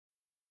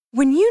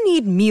When you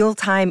need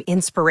mealtime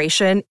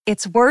inspiration,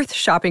 it's worth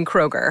shopping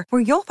Kroger,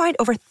 where you'll find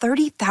over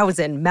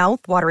 30,000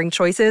 mouth-watering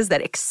choices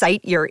that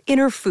excite your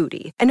inner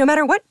foodie. And no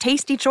matter what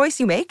tasty choice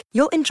you make,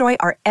 you'll enjoy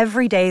our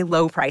everyday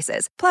low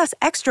prices, plus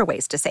extra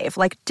ways to save,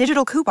 like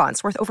digital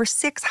coupons worth over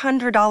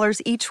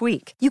 $600 each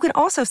week. You can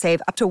also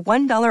save up to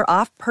 $1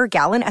 off per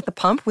gallon at the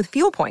pump with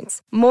fuel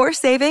points. More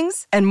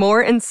savings and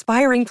more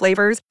inspiring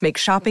flavors make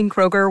shopping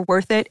Kroger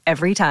worth it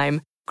every time.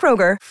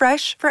 Kroger,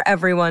 fresh for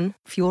everyone.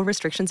 Fuel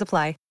restrictions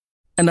apply.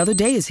 Another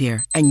day is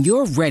here, and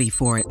you're ready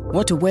for it.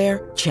 What to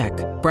wear? Check.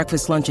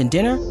 Breakfast, lunch, and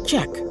dinner?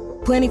 Check.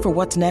 Planning for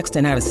what's next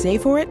and how to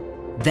save for it?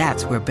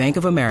 That's where Bank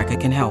of America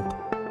can help.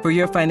 For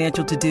your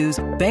financial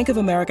to-dos, Bank of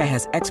America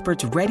has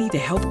experts ready to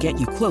help get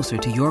you closer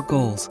to your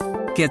goals.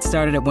 Get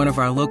started at one of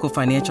our local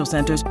financial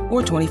centers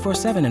or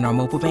 24/7 in our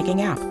mobile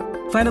banking app.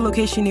 Find a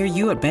location near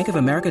you at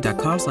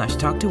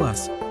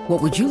bankofamerica.com/talktous.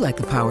 What would you like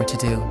the power to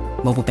do?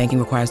 Mobile banking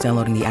requires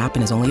downloading the app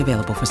and is only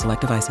available for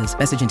select devices.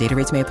 Message and data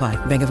rates may apply.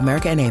 Bank of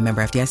America N.A.,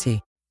 member FDIC.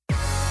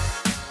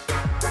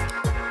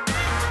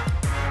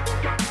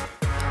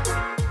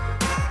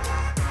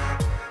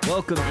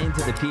 Welcome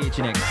into the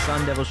PHNX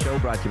Sun Devil Show,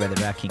 brought to you by the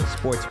DraftKings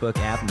Sportsbook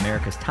app,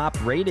 America's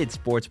top-rated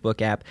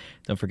sportsbook app.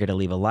 Don't forget to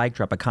leave a like,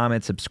 drop a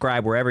comment,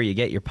 subscribe wherever you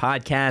get your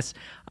podcasts.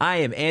 I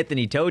am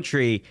Anthony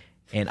Totri,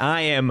 and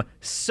I am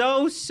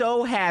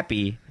so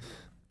happy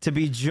to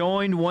be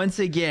joined once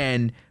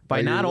again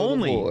by not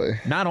only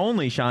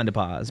Sean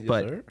DePaz,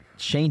 but sir.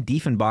 Shane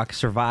Diefenbach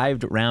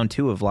survived round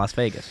 2 of Las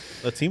Vegas.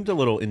 That seemed a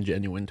little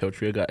ingenuine,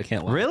 Totri. I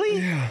can't lie. Really?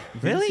 Yeah.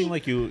 Really? It seemed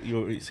like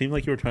you seemed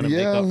like you were trying to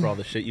make up for all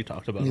the shit you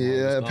talked about.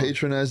 Yeah,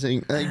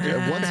 patronizing.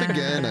 Once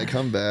again, I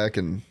come back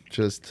and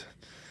just,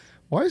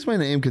 why is my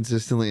name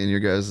consistently in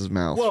your guys'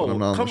 mouth when I'm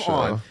not on the show?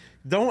 On.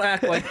 Don't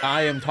act like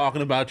I am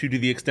talking about you to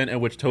the extent at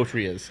which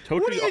Totri is.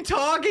 What are you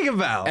talking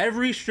about?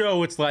 Every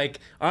show, it's like,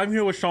 I'm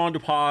here with Sean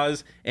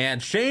DePaz,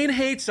 and Shane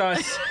hates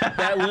us.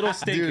 That little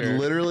stinker. Dude,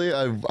 literally,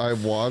 I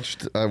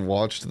watched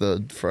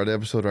the Friday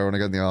episode right when I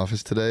got in the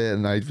office today,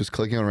 and I was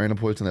clicking on random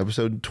points in the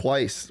episode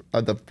twice.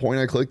 At the point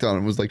I clicked on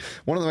it was like,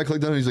 one of them I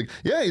clicked on, and he's like,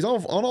 yeah, he's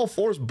on all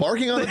fours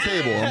barking on the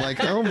table. I'm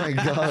like, oh my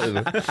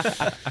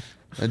God.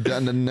 It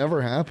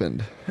never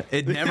happened.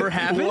 It never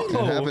happened?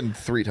 It happened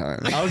 3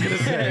 times. I was going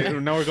to say,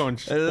 now we're going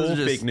full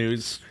fake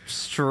news.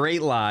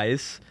 Straight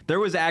lies. There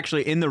was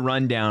actually, in the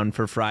rundown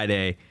for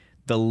Friday,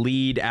 the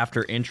lead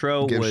after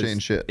intro Give was... Shane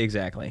shit.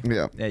 Exactly.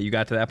 Yeah. You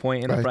got to that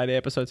point in the Friday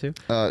episode too?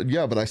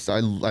 Yeah, but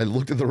I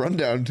looked at the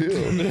rundown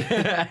too.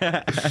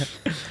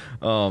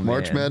 Oh, man.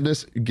 March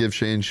Madness, give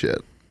Shane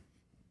shit.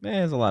 Man,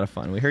 it was a lot of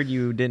fun. We heard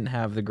you didn't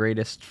have the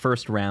greatest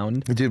first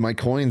round. Dude, my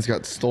coins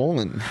got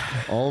stolen.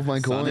 All of my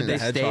coins. Did they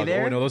stay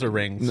there? Oh, no, those are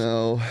rings.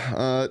 No,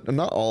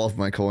 not all of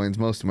my coins.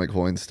 Most of my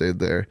coins stayed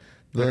there.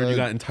 I heard you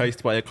got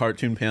enticed by a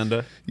cartoon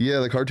panda. Yeah,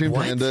 the cartoon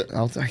panda.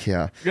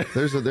 Yeah,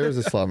 there's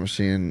a slot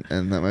machine,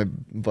 and that my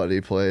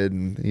buddy played,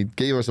 and he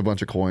gave us a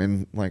bunch of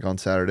coin like on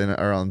Saturday night,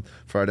 or on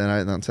Friday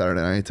night, and on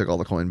Saturday night he took all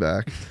the coin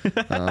back.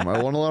 I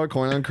won a lot of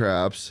coin on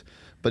craps.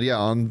 But yeah,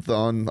 on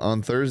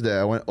Thursday,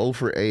 I went 0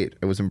 for 8.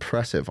 It was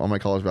impressive on my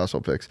college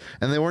basketball picks.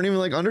 And they weren't even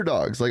like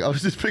underdogs. Like, I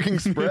was just picking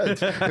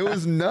spreads. It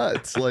was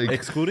nuts. Like,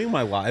 excluding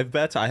my live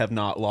bets, I have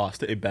not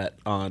lost a bet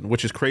on,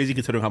 which is crazy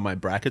considering how my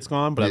bracket's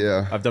gone. But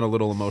yeah. I've done a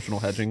little emotional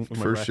hedging with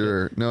my for bracket.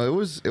 sure. No, it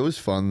was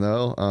fun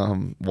though.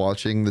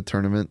 Watching the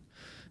tournament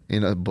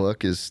in a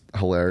book is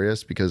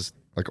hilarious because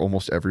like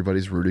almost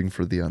everybody's rooting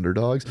for the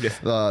underdogs. Yeah.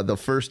 The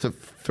first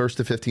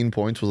to 15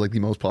 points was like the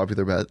most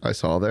popular bet I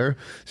saw there.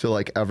 So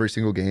like every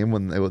single game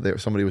when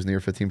somebody was near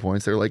 15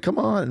 points, they were like, "Come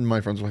on!" And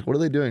my friends were like, "What are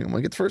they doing?" I'm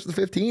like, "It's first to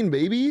 15,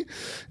 baby."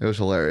 It was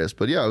hilarious.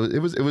 But yeah, it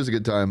was a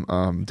good time.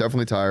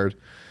 Definitely tired.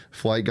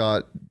 Flight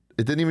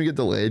it didn't even get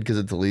delayed because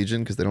it's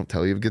Allegiant, because they don't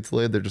tell you if it gets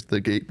delayed. They're just the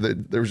gate.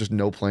 There was just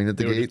no plane at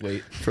the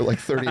gate for like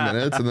 30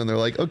 minutes, and then they're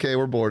like, "Okay,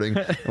 we're boarding."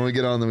 And we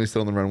get on, then we sit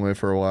on the runway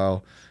for a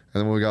while,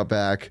 and then when we got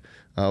back.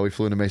 We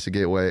flew into Mesa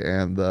Gateway,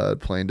 and the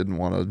plane didn't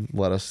want to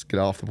let us get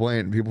off the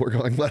plane. People were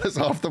going, "Let us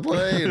off the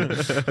plane!"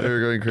 They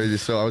were going crazy.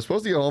 So I was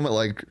supposed to get home at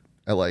like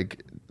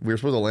we were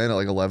supposed to land at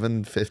like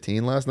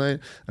 11:15 last night.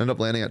 I ended up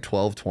landing at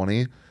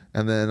 12:20,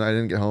 and then I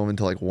didn't get home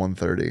until like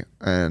 1:30.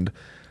 And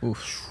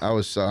oof.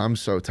 I'm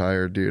so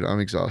tired, dude.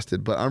 I'm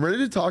exhausted, but I'm ready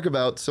to talk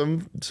about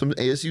some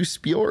ASU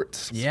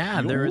sports.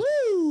 Yeah,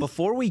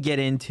 before we get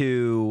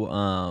into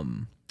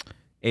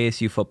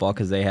ASU football,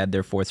 because they had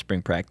their 4th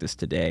spring practice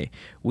today.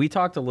 We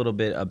talked a little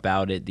bit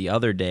about it the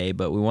other day,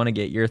 but we want to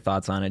get your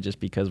thoughts on it just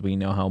because we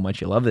know how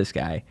much you love this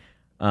guy.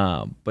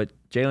 But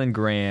Jalen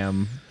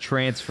Graham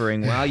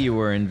transferring while you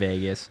were in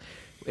Vegas,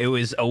 it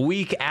was a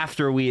week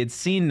after we had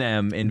seen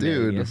them in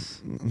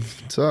Vegas. It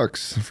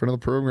sucks. Friend of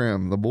the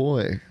program, the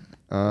boy.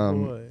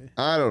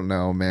 I don't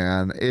know,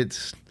 man. It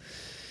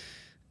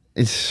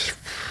was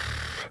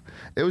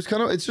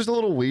it's just a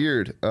little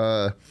weird.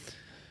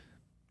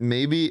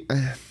 Maybe...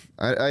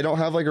 I don't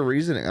have like a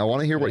reasoning. I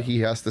want to hear what he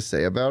has to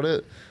say about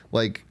it.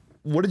 Like,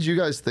 what did you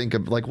guys think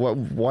of? Like,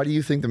 why do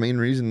you think the main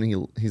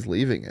reason he's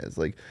leaving is?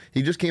 Like,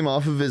 he just came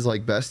off of his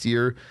like best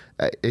year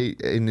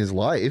in his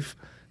life,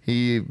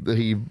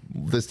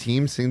 This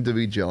team seemed to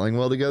be gelling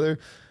well together.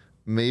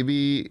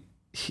 Maybe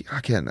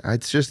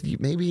it's just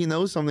maybe he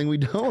knows something we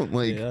don't.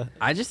 Like,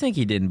 I just think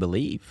he didn't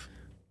believe.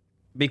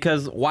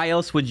 Because why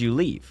else would you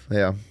leave?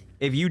 yeah.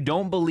 If you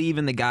don't believe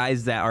in the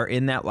guys that are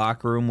in that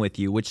locker room with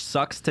you, which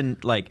sucks to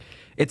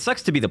it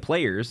sucks to be the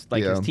players,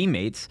 like his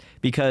teammates,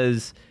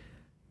 because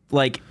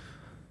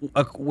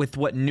with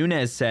what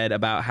Nunez said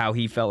about how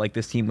he felt like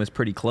this team was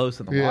pretty close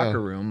in the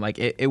locker room, like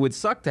it would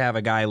suck to have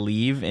a guy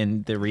leave,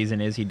 and the reason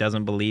is he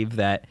doesn't believe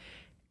that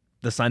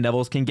the Sun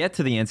Devils can get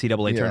to the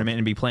NCAA tournament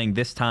and be playing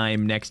this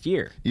time next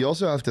year. You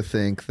also have to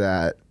think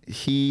that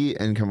he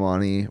and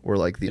Kamani were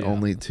like the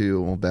only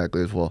two,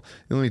 Bagley as well,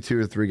 the only 2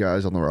 or 3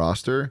 guys on the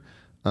roster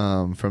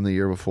from the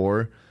year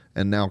before.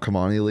 And now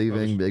Kamani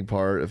leaving, big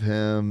part of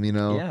him, you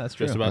know. Yeah, that's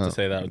true. Just about to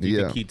say that. Do you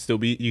think he'd still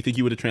be? You think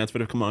he would have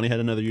transferred if Kamani had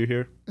another year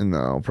here?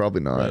 No,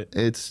 probably not. Right.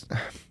 It's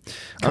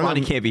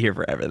Kamani can't be here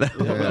forever,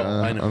 though.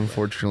 Yeah, I know.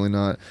 unfortunately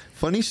not.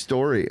 Funny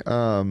story.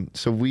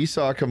 So we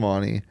saw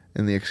Kamani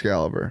in the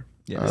Excalibur.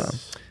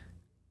 Yes.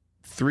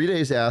 3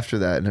 days after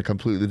that, in a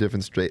completely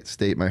different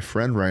state, my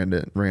friend ran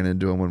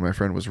into him when my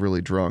friend was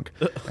really drunk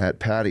at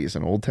Patty's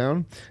in Old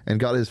Town and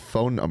got his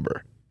phone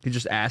number. You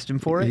just asked him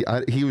for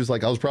it? He was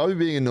like, I was probably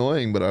being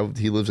annoying, but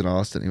he lives in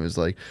Austin. He was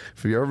like,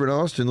 if you're ever in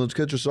Austin, let's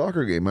catch a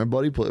soccer game. My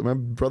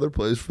brother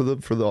plays for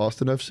the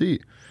Austin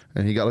FC,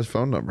 and he got his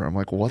phone number. I'm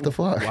like, what the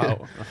fuck?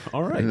 Wow.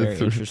 All right. Very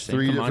interesting.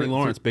 Kamani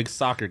Lawrence, big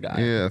soccer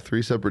guy. Yeah,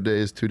 3 separate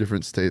days, 2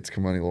 different states.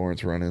 Kamani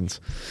Lawrence run-ins.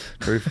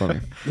 Very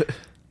funny.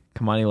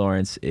 Kamani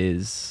Lawrence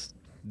is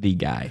the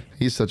guy.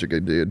 He's such a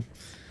good dude.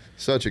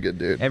 Such a good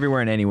dude.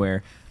 Everywhere and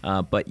anywhere,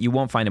 but you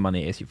won't find him on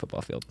the ASU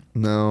football field.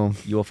 No.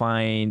 You will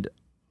find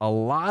a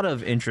lot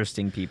of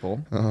interesting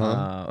people,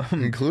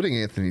 including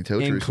Anthony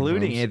Totri.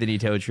 including Anthony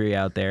Totri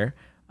out there.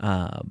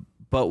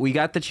 But we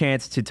got the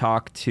chance to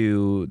talk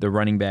to the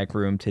running back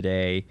room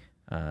today,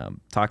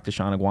 talk to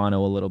Sean Aguano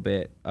a little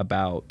bit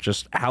about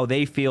just how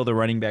they feel the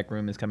running back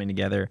room is coming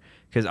together,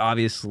 because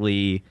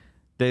obviously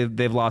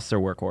they've lost their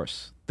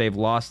workhorse. They've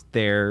lost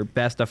their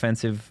best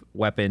offensive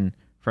weapon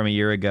from a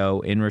year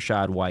ago in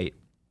Rachaad White.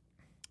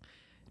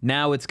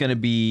 Now it's going to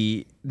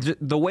be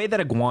the way that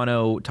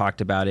Aguano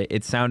talked about it.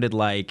 It sounded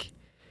like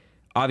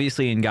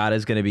obviously Ngata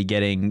is going to be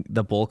getting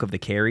the bulk of the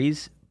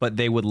carries, but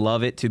they would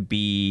love it to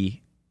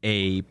be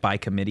a by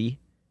committee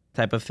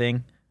type of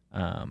thing,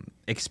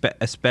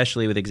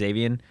 especially with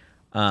Xavier.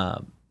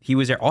 He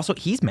was there. Also,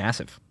 he's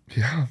massive.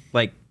 Yeah.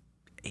 Like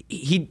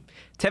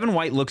Tevin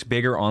White looks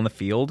bigger on the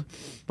field,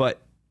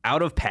 but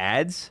out of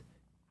pads,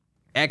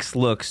 X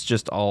looks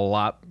just a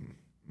lot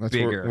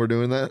bigger. We're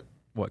doing that?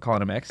 What,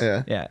 calling him X?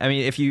 Yeah. I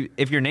mean, if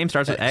your name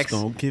starts with X,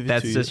 don't give it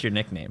that's to just you. your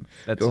nickname.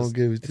 That's Don't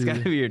give it to it's gotta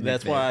you. be your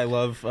That's nickname. why I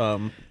love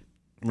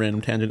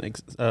Random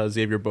Tangent.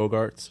 Xavier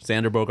Bogarts,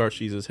 Xander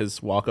Bogarts uses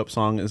his walk-up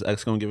song is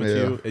X gonna give it to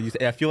you.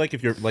 And I feel like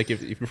if your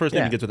first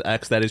name Yeah. begins with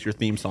X, that is your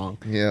theme song.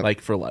 Yeah.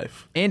 Like for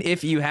life. And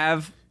if you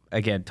have,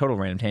 again, total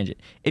random tangent.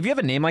 If you have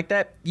a name like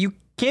that, you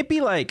can't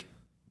be like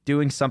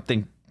doing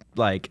something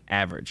like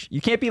average.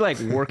 You can't be like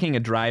working a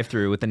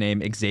drive-through with the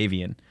name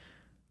Xavier.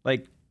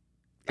 Like,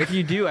 if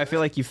you do, I feel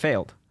like you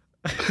failed.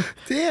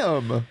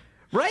 Damn.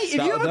 Right? If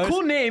you have a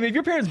cool name, if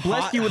your parents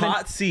blessed you with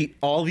hot seat,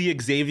 all the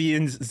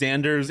Xaviers,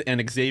 Xanders,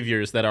 and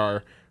Xaviers that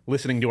are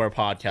listening to our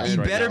podcast. You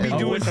right better now. be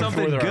doing Which I'm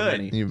something there are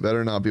good. many. You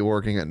better not be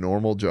working a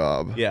normal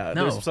job. Yeah,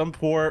 No. there's some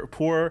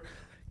poor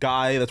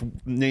guy that's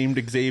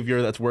named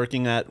Xavier that's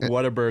working at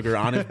Whataburger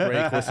on his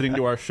break, listening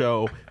to our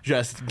show,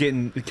 just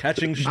catching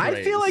strays.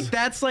 I feel like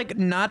that's like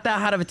not that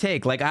hot of a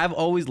take. Like, I've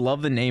always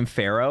loved the name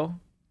Pharaoh.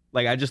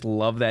 Like, I just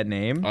love that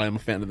name. I am a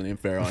fan of the name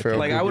Pharaoh. Pharaoh.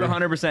 Like, I would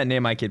 100%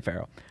 name my kid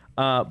Pharaoh.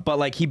 But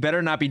like, he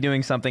better not be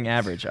doing something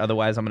average.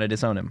 Otherwise, I'm going to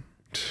disown him.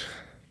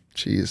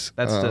 Jeez.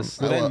 That's just-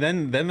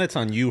 Then that's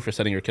on you for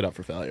setting your kid up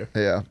for failure.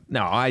 Yeah.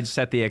 No, I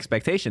set the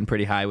expectation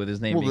pretty high with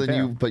his name Well, being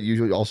then Pharaoh.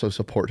 you also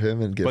support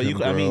him and give But him you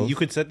growth.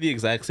 could set the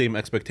exact same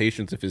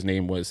expectations if his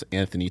name was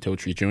Anthony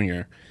Totri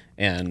Jr.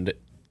 And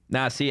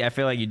Nah, see, I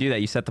feel like you do that.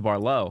 You set the bar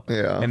low.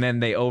 Yeah. And then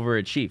they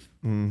overachieve.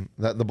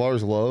 that the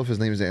bar's low if his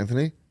name is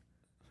Anthony.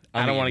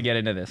 I don't want to get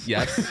into this.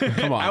 yes,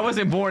 come on. I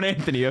wasn't born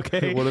Anthony,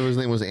 okay? What if his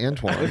name was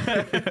Antoine?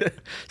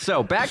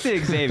 So back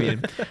to Xavier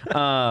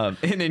and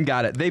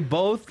Ngata. They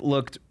both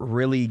looked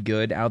really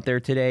good out there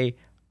today.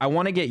 I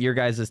want to get your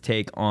guys'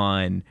 take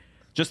on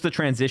just the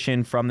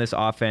transition from this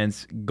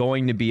offense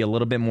going to be a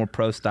little bit more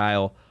pro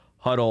style,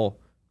 huddle,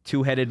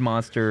 two-headed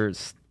monster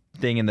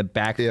thing in the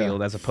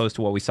backfield as opposed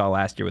to what we saw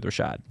last year with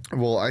Rachaad.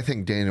 Well, I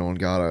think Daniel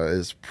Ngata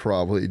is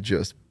probably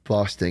just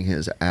busting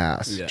his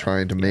ass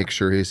trying to make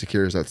sure he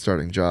secures that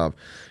starting job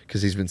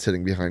because he's been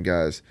sitting behind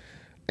guys,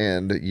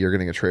 and you're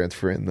getting a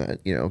transfer in that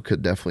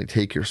could definitely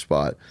take your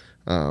spot.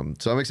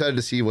 So I'm excited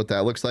to see what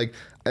that looks like.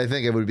 I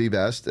think it would be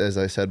best, as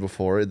I said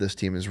before, this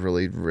team is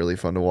really, really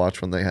fun to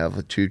watch when they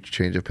have 2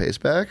 change of pace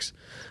backs.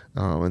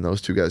 and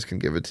those two guys can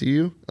give it to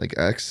you, like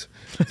X.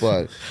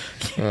 But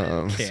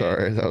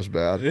sorry, that was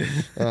bad.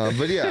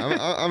 But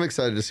yeah, I'm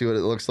excited to see what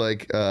it looks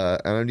like,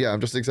 and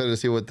I'm just excited to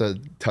see what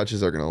the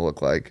touches are going to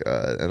look like,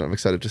 and I'm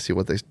excited to see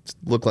what they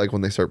look like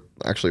when they start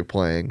actually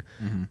playing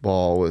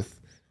ball with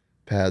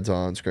pads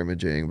on,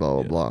 scrimmaging,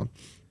 blah blah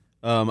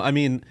blah. I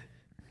mean,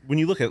 when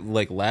you look at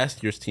like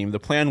last year's team, the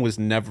plan was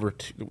never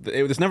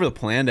the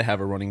plan to have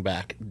a running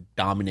back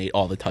dominate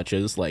all the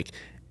touches,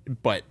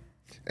 but.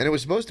 And it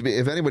was supposed to be,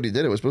 if anybody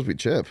did, it was supposed to be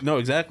Chip. No,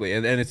 exactly.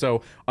 And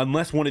so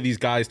unless one of these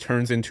guys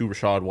turns into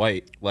Rachaad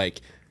White, not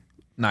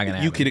gonna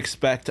happen. You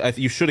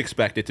should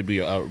expect it to be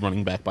a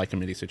running back by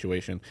committee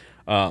situation.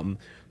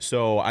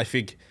 So I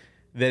think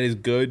that is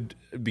good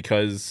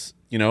because,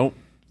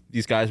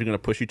 these guys are going to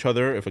push each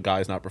other. If a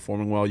guy's not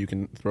performing well, you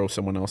can throw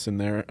someone else in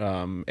there.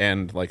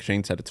 And like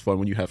Shane said, it's fun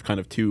when you have kind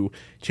of two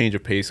change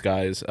of pace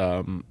guys.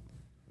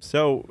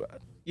 So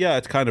yeah,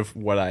 it's kind of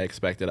what I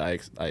expected, I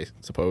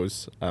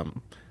suppose.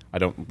 I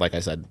don't, like I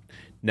said,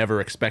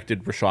 never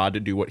expected Rachaad to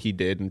do what he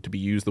did and to be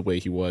used the way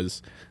he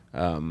was.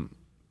 And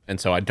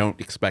so I don't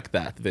expect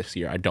that this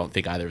year. I don't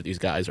think either of these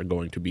guys are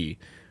going to be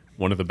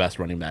one of the best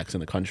running backs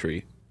in the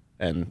country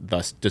and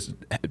thus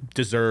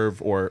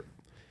deserve or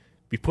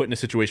be put in a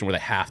situation where they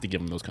have to give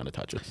him those kind of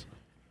touches.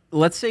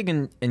 Let's say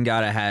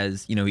Ngata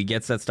has, he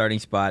gets that starting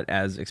spot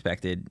as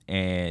expected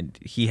and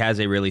he has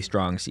a really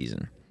strong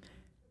season.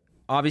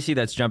 Obviously,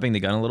 that's jumping the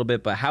gun a little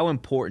bit, but how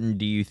important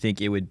do you think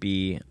it would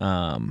be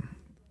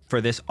for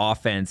this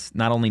offense,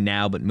 not only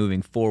now, but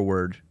moving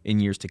forward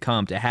in years to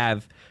come, to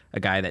have a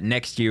guy that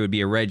next year would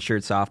be a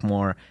redshirt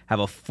sophomore,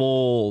 have a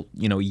full,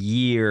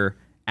 year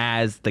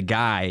as the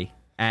guy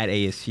at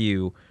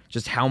ASU?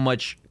 Just how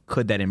much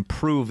could that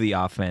improve the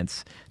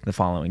offense the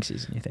following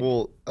season, you think?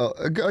 Well,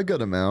 a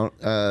good amount.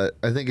 I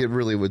think it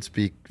really would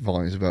speak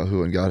volumes about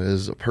who Ngata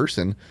is as a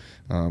person,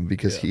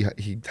 because he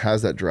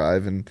has that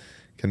drive and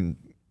can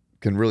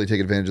really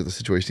take advantage of the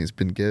situation he's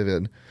been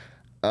given.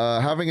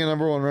 Having a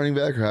number one running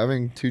back or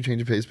having two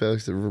change of pace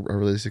backs that are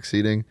really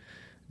succeeding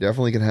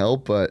definitely can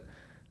help, but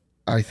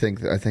I think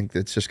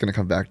it's just going to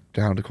come back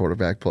down to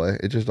quarterback play.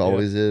 It just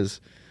always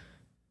is.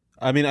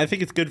 I mean, I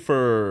think it's good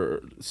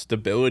for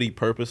stability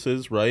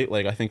purposes, right?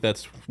 Like, I think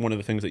that's one of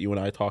the things that you and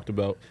I talked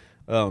about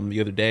the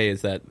other day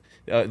is that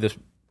this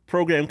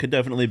program could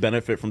definitely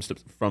benefit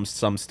from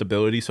some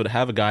stability. So to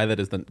have a guy that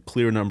is the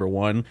clear number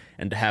one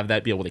and to have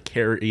that be able to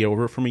carry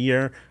over from a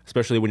year,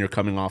 especially when you're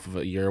coming off of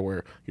a year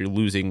where you're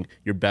losing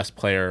your best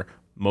player,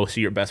 most of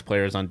your best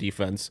players on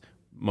defense,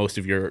 most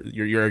of your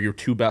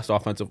two best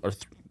offensive or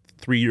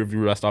three of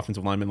your best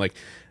offensive linemen, like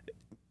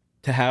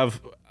to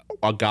have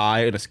a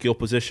guy in a skill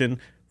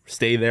position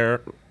stay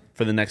there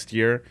for the next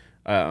year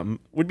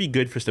would be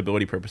good for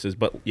stability purposes.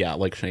 But yeah,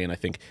 like Shane, I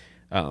think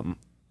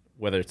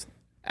whether it's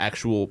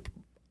actual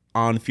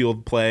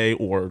on-field play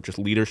or just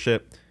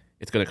leadership,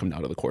 it's going to come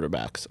down to the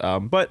quarterbacks.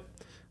 But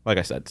like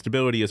I said,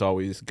 stability is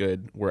always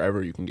good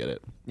wherever you can get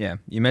it. Yeah,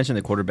 you mentioned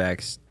the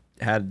quarterbacks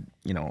had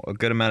a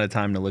good amount of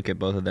time to look at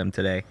both of them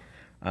today.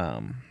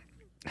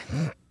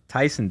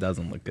 Tyson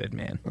doesn't look good,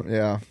 man.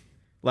 Yeah.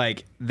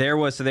 Like they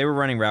were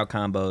running route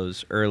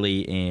combos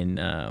early in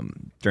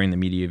during the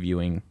media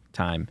viewing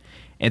time,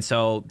 and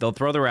so they'll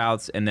throw the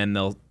routes and then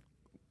they'll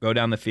go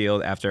down the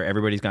field after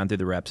everybody's gone through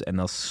the reps and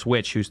they'll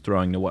switch who's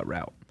throwing to what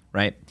route.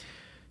 Right?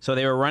 So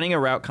they were running a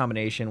route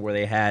combination where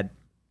they had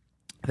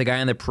the guy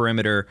on the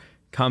perimeter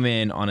come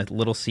in on a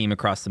little seam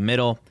across the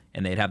middle,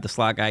 and they'd have the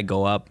slot guy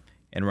go up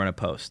and run a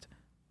post.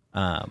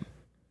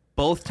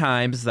 Both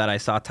times that I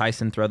saw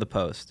Tyson throw the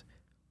post,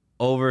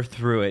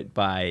 overthrew it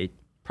by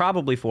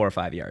probably 4 or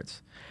 5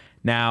 yards.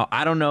 Now,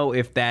 I don't know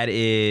if that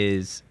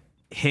is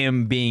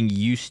him being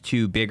used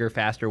to bigger,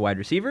 faster wide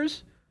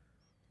receivers,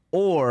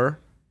 or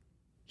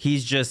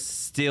he's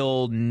just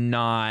still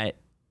not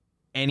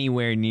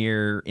anywhere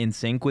near in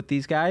sync with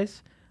these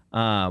guys.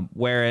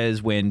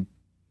 Whereas when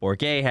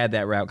Bourguet had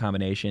that route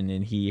combination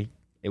and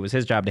it was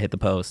his job to hit the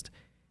post,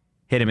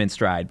 hit him in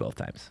stride both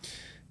times.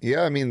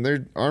 Yeah, I mean,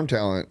 their arm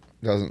talent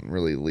doesn't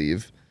really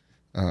leave.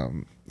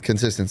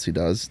 Consistency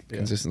does. Yeah.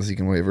 Consistency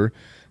can waver.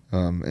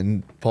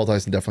 And Paul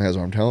Tyson definitely has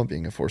arm talent,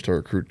 being a 4-star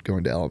recruit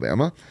going to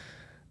Alabama.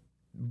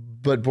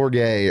 But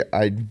Bourguet,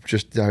 I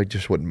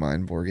just wouldn't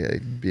mind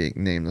Bourguet being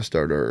named the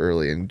starter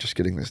early and just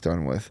getting this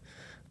done with.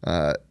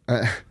 I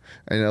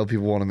know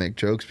people want to make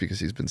jokes because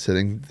he's been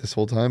sitting this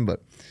whole time,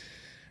 but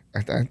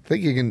I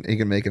think he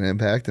can make an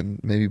impact and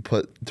maybe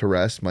put to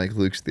rest Mike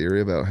Luke's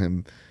theory about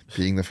him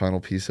being the final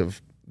piece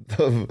of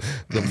the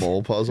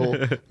mole puzzle.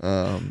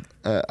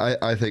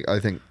 I think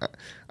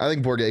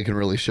Bourguet can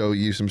really show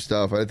you some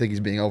stuff. I think he's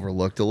being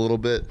overlooked a little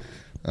bit.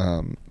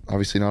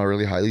 Obviously not a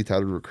really highly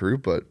touted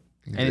recruit, but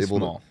he's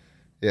small.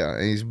 Yeah,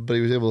 but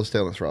he was able to stay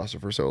on this roster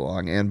for so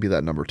long and be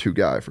that number 2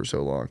 guy for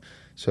so long.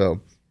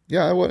 So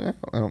yeah,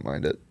 I don't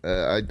mind it.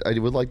 I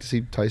would like to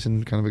see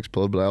Tyson kind of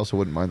explode, but I also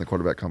wouldn't mind the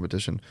quarterback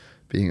competition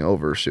being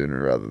over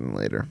sooner rather than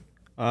later.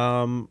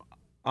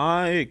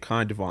 I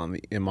kind of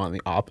am on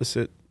the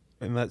opposite,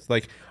 and that's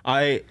like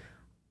I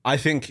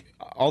think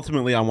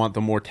ultimately I want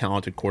the more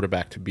talented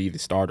quarterback to be the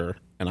starter,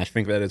 and I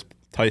think that is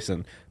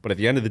Tyson. But at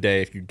the end of the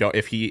day,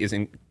 if he is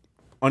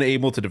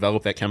unable to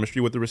develop that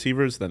chemistry with the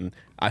receivers, then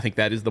I think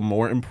that is the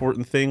more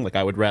important thing. Like,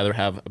 I would rather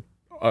have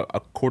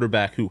a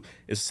quarterback who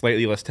is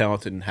slightly less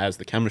talented and has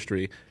the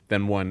chemistry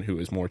than one who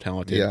is more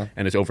talented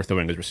and is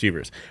overthrowing his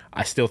receivers.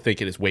 I still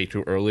think it is way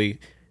too early.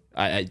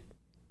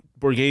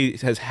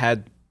 Bourguet has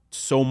had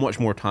so much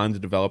more time to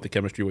develop the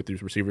chemistry with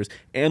these receivers,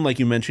 and like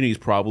you mentioned, he's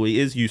probably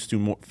is used to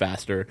more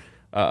faster,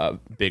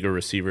 bigger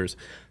receivers.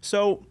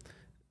 So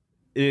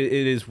it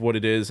is what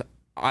it is.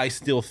 I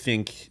still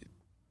think,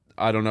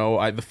 I don't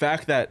know. The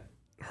fact that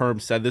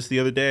Herb said this the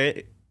other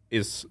day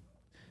is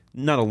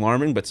not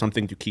alarming, but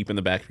something to keep in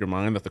the back of your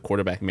mind, that the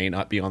quarterback may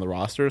not be on the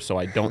roster. So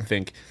I don't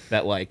think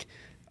that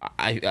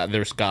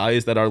there's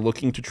guys that are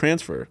looking to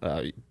transfer.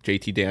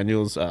 JT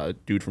Daniels,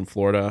 dude from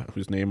Florida,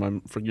 whose name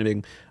I'm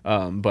forgetting.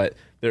 But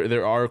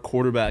there are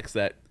quarterbacks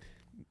that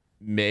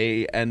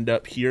may end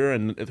up here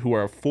and who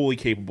are fully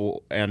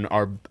capable, and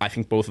I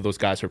think both of those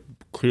guys are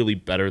clearly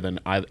better than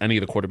any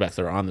of the quarterbacks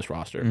that are on this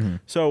roster. Mm-hmm.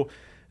 So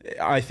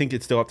I think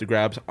it's still up to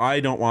grabs. I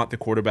don't want the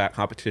quarterback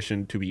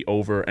competition to be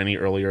over any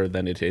earlier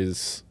than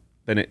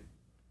it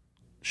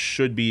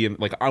should be.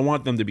 Like, I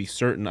want them to be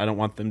certain. I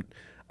want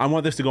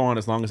this to go on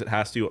as long as it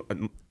has to,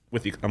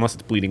 unless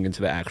it's bleeding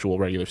into the actual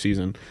regular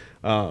season.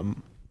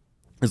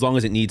 As long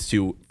as it needs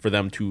to, for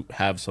them to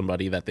have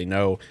somebody that they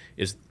know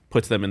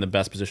puts them in the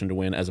best position to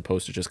win, as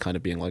opposed to just kind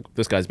of being like,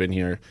 this guy's been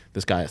here,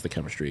 this guy has the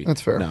chemistry.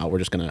 That's fair. Now we're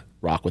just gonna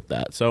rock with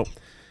that. So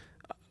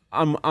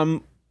I'm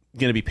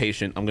gonna be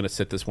patient. I'm gonna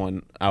sit this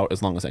one out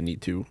as long as I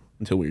need to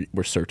until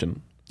we're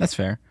certain. That's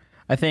fair.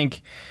 I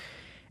think.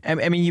 I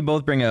mean, you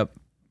both bring up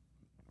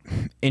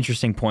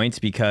interesting points,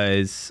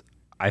 because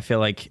I feel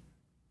like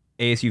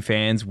ASU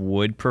fans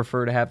would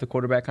prefer to have the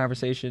quarterback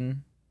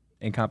conversation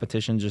and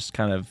competition just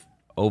kind of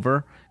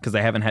over, because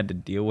they haven't had to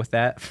deal with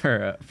that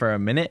for a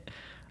minute.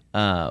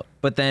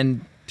 But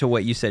then, to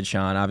what you said,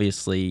 Sean,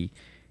 obviously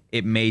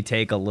it may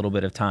take a little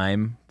bit of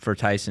time for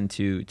Tyson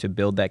to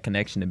build that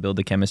connection, to build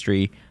the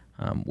chemistry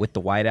with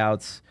the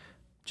wideouts.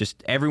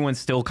 Just everyone's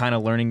still kind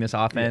of learning this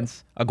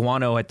offense. Yeah.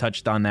 Aguano had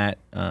touched on that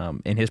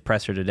in his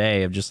presser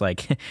today, of just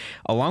like,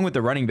 along with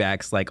the running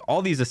backs, like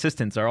all these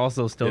assistants are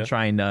also still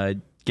trying to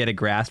get a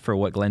grasp for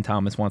what Glenn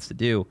Thomas wants to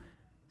do.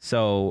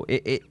 So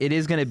it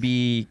is going to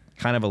be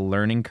kind of a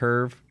learning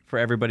curve for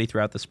everybody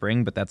throughout the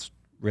spring, but that's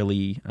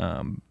really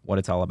what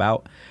it's all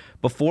about.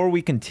 Before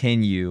we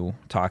continue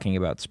talking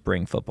about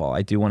spring football,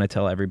 I do want to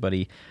tell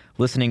everybody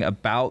listening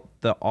about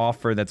the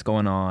offer that's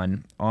going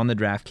on the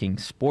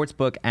DraftKings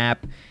Sportsbook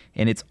app,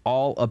 and it's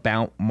all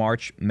about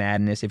March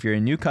Madness. If you're a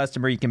new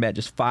customer, you can bet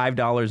just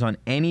 $5 on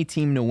any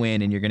team to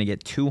win, and you're going to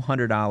get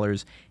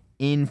 $200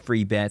 in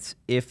free bets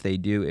if they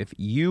do. If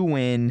you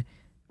win,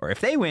 or if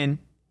they win,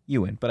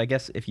 you win. But I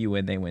guess if you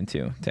win, they win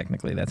too.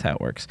 Technically, that's how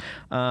it works.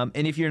 And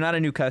if you're not a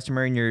new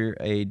customer and you're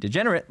a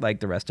degenerate like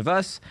the rest of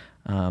us,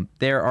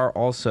 there are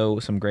also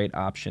some great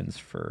options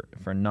for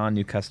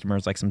non-new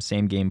customers, like some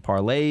same-game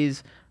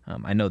parlays.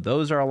 I know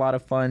those are a lot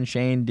of fun.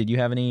 Shane, did you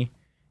have any?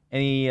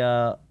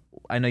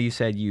 I know you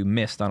said you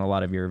missed on a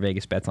lot of your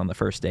Vegas bets on the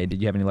first day.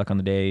 Did you have any luck on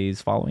the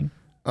days following?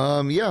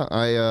 Yeah,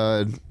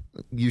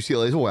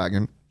 UCLA's a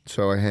wagon,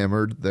 so I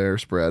hammered their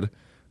spread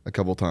a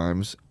couple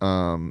times.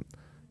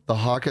 The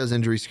Hawkeyes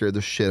injury scared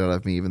the shit out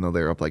of me, even though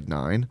they were up like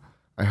 9.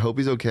 I hope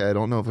he's okay. I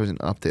don't know if there's an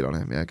update on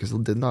him yet, because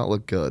it did not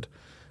look good.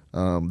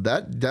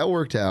 That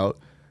worked out.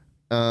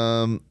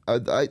 I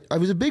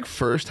was a big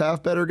first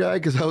half better guy,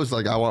 because I was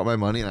like, I want my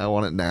money and I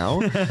want it now.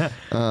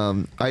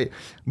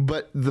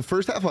 But the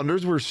first half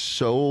unders were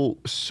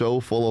so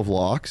full of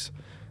locks,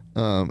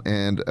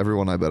 and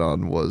everyone I bet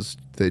on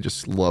they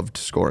just loved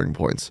scoring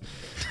points.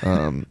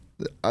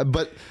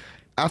 But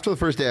after the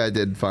first day, I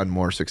did find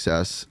more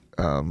success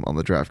on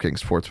the DraftKings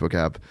Sportsbook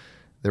app.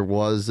 There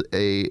was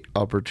a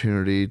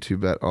opportunity to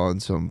bet on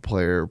some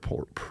player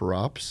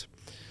props,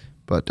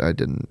 but I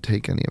didn't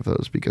take any of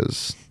those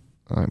because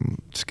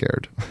I'm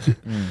scared.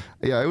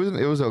 Yeah,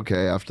 it was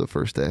okay after the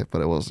first day,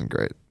 but it wasn't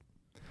great.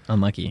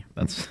 Unlucky.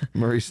 That's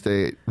Murray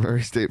State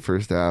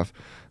first half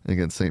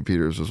against St.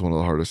 Peter's was one of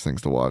the hardest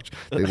things to watch.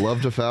 They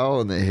loved to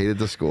foul and they hated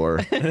to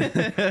score.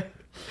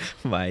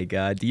 My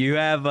God. Do you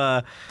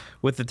have,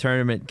 with the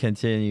tournament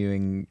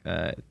continuing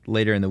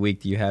later in the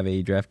week, do you have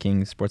a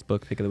DraftKings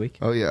Sportsbook pick of the week?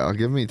 Oh, yeah.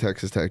 Give me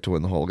Texas Tech to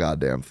win the whole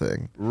goddamn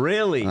thing.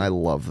 Really? I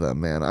love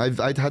them, man. I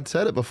had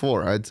said it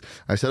before.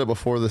 I said it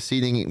before the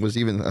seeding was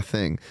even a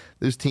thing.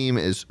 This team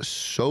is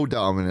so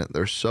dominant.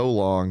 They're so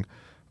long.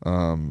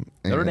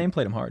 Notre Dame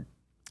played them hard.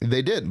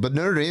 They did, but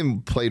Notre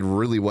Dame played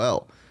really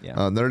well.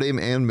 Yeah. Notre Dame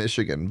and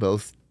Michigan,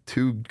 both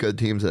two good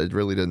teams that I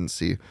really didn't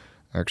see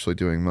actually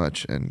doing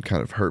much, and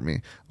kind of hurt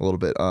me a little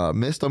bit.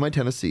 Missed on my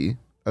Tennessee.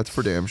 That's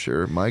for damn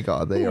sure. My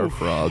God, they are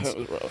frauds. That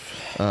was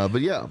rough.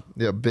 But yeah,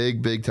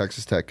 big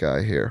Texas Tech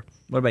guy here.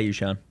 What about you,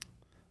 Sean?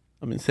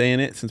 I've been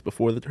saying it since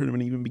before the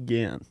tournament even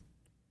began.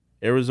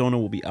 Arizona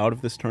will be out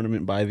of this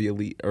tournament by the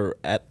elite, or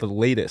at the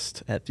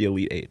latest at the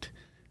Elite Eight.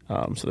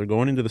 So they're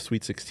going into the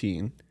Sweet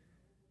 16.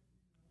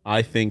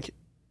 I think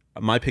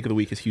my pick of the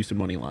week is Houston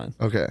money line.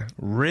 Okay.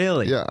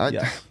 Really? Yeah.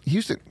 Yes.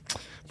 Houston.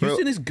 Bro,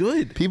 Houston is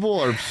good. People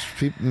are.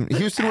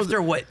 Houston was.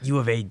 After what U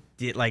of A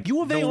did, like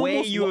U of A the way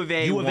almost U of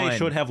A U of A won.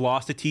 should have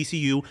lost to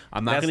TCU.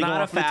 I'm not That's going to go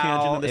not off a on a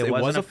tangent foul. on this. It It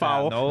was wasn't a a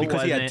foul. foul No, it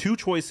because he had wasn't. two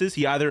choices.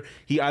 He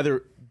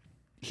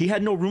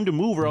had no room to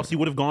move, or else he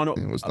would have gone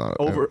It was not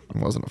over. It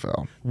wasn't a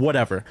foul.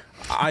 Whatever.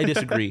 I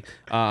disagree.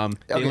 Dalen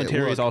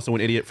Terry is look. also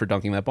an idiot for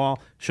dunking that ball.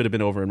 Should have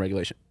been over in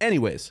regulation.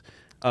 Anyways,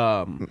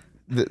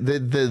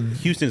 The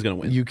Houston's going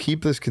to win. you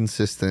keep this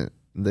consistent.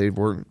 They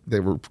were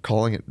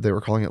calling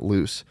it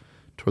loose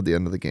toward the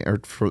end of the game, or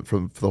for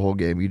the whole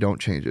game. You don't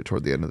change it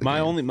toward the end of the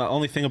game. My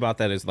only thing about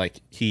that is like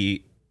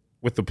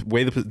with the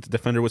way the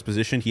defender was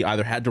positioned, he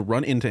either had to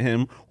run into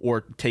him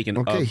or take an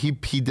Okay, he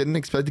didn't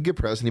expect to get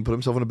pressed, and he put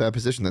himself in a bad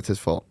position. That's his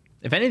fault.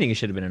 If anything, it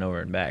should have been an over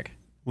and back.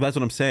 Well, that's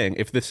what I'm saying.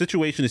 If the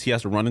situation is he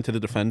has to run into the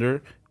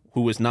defender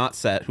who is not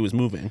set, who is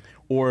moving,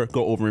 or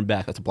go over and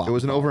back, that's a block. It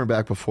was an over and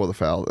back before the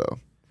foul, though.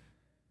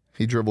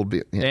 He dribbled.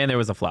 Yeah. And there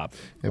was a flop.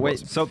 Wait,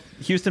 was. so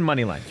Houston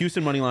money line.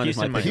 Houston money line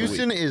Houston is my money pick of the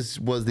line. week.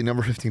 Houston was the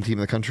number 15 team in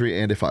the country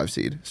and a 5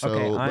 seed. So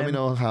Okay, let me I'm-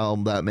 know how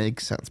that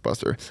makes sense,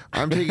 Buster.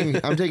 I'm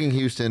taking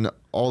Houston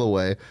all the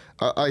way.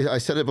 I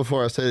said it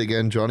before. I'll say it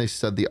again. Johnny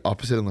said the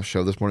opposite on the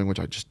show this morning, which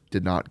I just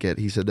did not get.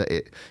 He said that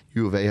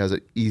U of A has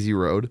an easy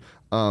road.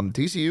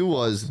 TCU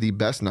was the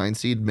best 9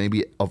 seed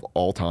maybe of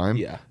all time.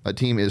 Yeah. That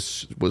team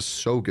was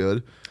so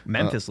good.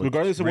 Memphis looked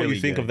Regardless of what really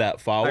you think good. of that I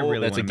foul, really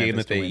that's a want game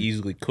Memphis that to they win.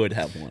 easily could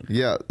have won.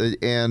 Yeah,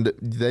 and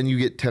then you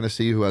get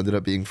Tennessee, who ended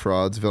up being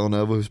frauds.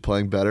 Villanova, who's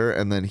playing better,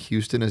 and then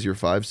Houston as your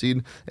 5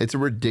 seed. It's a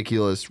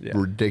ridiculous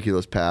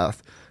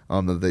path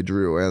that they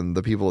drew, and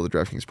the people of the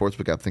DraftKings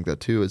Sportsbook app think that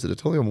too. Is that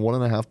it's only a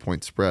 1.5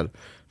 point spread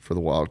for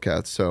the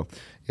Wildcats? So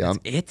yeah,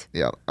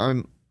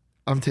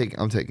 I'm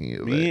taking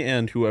you. Me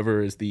and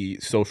whoever is the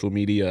social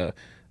media,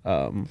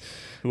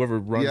 whoever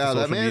runs the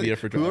social media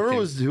for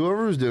DraftKings.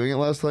 whoever was doing it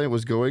last night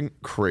was going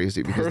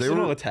crazy because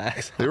Personal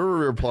attacks. they were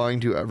replying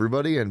to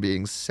everybody and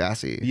being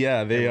sassy.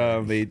 Yeah, they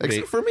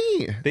Except for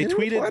me. They didn't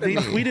reply to me.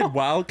 tweeted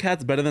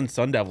Wildcats better than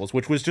Sun Devils,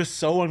 which was just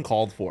so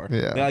uncalled for.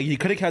 Yeah. Like, you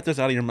could have kept this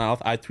out of your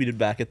mouth. I tweeted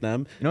back at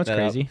them. You know what's that,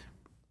 crazy?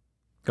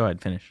 Go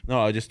ahead, finish.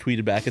 No, I just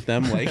tweeted back at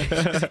them, like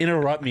just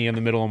interrupt me in the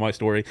middle of my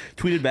story.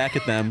 Tweeted back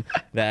at them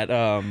that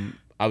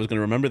I was going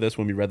to remember this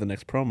when we read the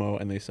next promo,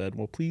 and they said,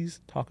 "Well, please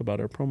talk about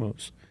our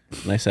promos."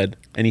 And I said,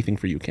 "Anything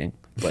for you, King,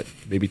 but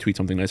maybe tweet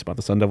something nice about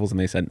the Sun Devils." And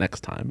they said,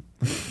 "Next time."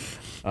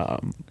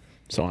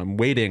 So I'm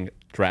waiting,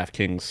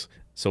 DraftKings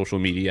social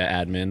media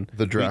admin. The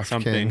tweet Draft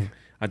something. King.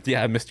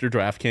 Yeah, Mr.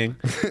 DraftKing,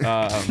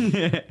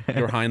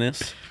 Your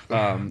Highness, Give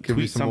me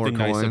tweet some more something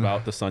nice coin.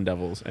 about the Sun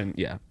Devils, and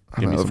yeah,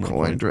 I'm give me out some of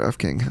more coin.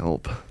 DraftKings,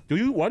 help.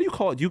 Why do you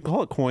call it? Do you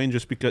call it coin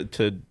just because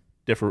to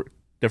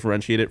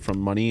differentiate it from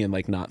money and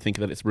like not think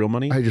that it's real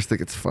money? I just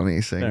think it's funny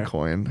saying There.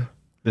 coin.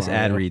 This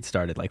Mario. ad read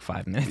started like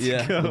 5 minutes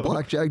ago. The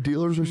blackjack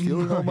dealers are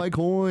stealing all my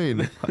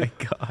coin. My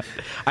God,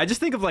 I just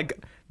think of like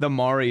the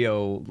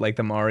Mario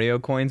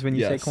coins when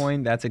you Yes. say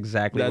coin. That's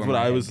exactly That's where what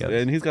my I head was, goes.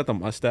 and he's got the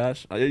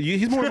mustache.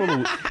 He's more of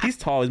a he's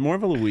tall. He's more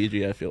of a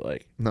Luigi. I feel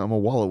like. No, I'm a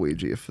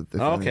Waluigi. If Oh,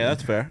 okay, anything.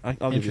 that's fair. I'll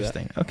give you that.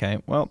 Interesting. Okay,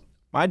 well,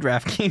 my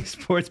DraftKings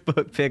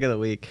Sportsbook pick of the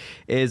week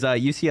is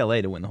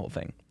UCLA to win the whole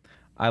thing.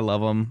 I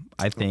love them.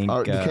 I think.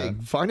 Okay,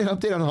 find an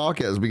update on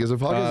Hawkes because if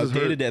Hawkes is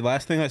Day to hurt, day.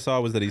 Last thing I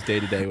saw was that he's day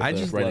to day. I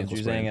just right love ankle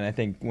Juzang, sprain. and I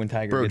think when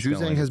Tiger bro, gets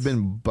Juzang going, has it's-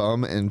 been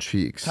bum and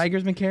cheeks.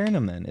 Tiger's been carrying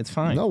him. Then it's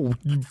fine. No,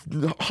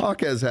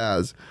 Hawkes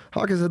has.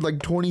 Hawkes had like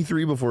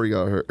 23 before he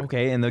got hurt.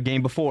 Okay, and the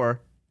game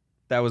before,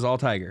 that was all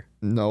Tiger.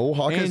 No,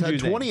 Hawkes And had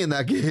Juzang. 20 in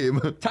that game.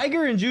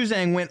 Tiger and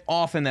Juzang went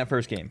off in that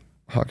first game.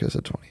 Hawkes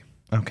had 20.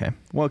 Okay.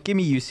 Well, give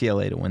me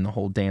UCLA to win the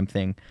whole damn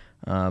thing.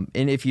 And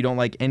if you don't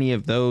like any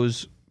of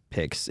those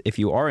picks, if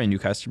you are a new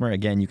customer,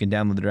 again, you can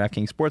download the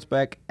DraftKings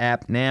Sportsbook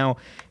app now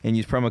and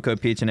use promo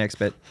code PHNX.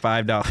 Bet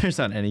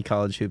 $5 on any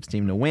college hoops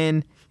team to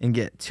win and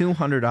get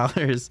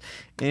 $200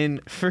 in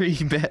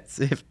free bets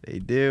if they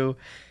do.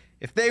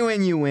 If they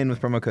win, you win with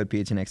promo code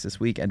PHNX this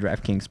week at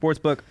DraftKings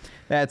Sportsbook.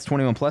 That's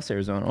 21 plus,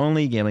 Arizona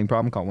only. Gambling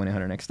problem? Call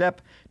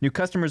 1-800-NEXT-STEP. New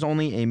customers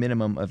only. A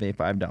minimum of a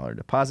 $5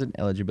 deposit.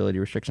 Eligibility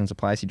restrictions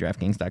apply. See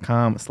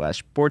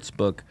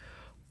DraftKings.com/sportsbook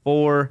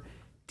for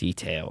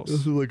details.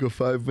 This is like a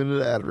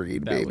 5-minute ad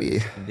read, That baby.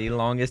 was the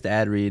longest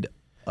ad read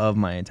of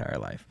my entire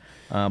life.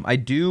 I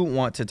do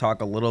want to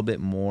talk a little bit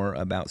more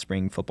about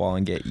spring football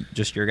and get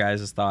just your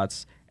guys'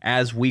 thoughts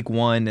as week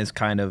 1 is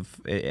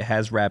it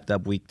has wrapped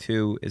up. Week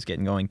 2 is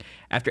getting going.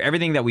 After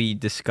everything that we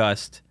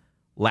discussed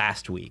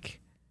last week,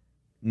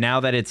 now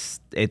that it's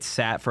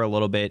sat for a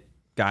little bit,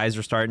 guys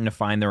are starting to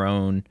find their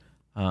own.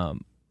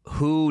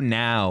 Who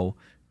now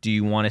do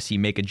you want to see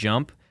make a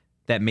jump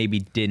that maybe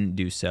didn't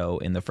do so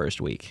in the first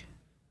week?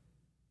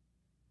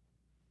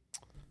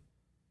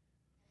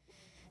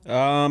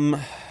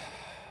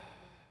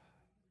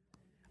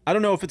 I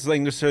don't know if it's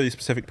like necessarily a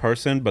specific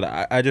person, but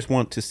I just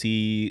want to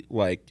see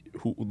like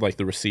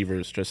the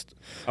receivers.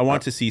 I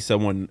want to see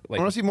someone I like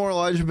want to see more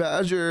Elijah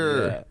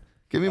Badger. Yeah.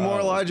 Give me more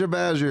Elijah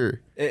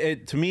Badger.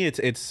 to me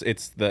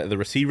it's the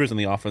receivers and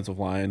the offensive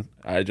line.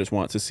 I just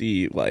want to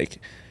see like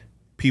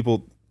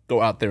people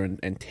go out there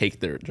and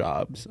take their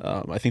jobs.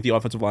 I think the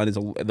offensive line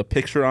the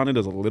picture on it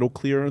is a little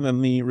clearer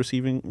than the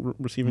receiving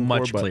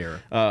much core,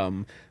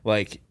 clearer.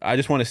 Like I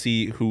just want to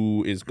see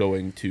who is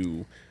going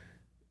to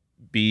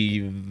be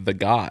the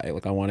guy.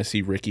 Like I want to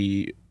see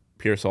Ricky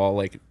Pearsall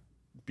like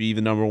be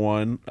the number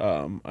one.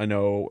 I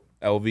know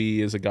LV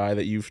is a guy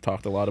that you've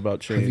talked a lot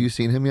about. Shane. Have you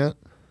seen him yet?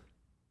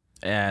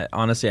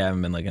 Honestly, I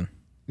haven't been looking.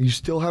 You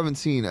still haven't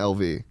seen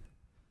LV?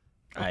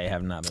 I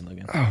have not been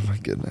looking. Oh my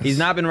goodness. He's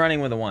not been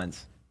running with the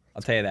ones.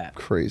 I'll tell you that.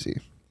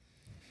 Crazy.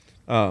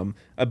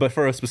 But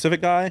for a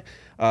specific guy,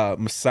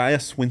 Messiah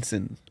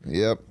Swinson,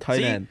 Yep.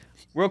 tight end.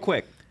 Real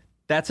quick,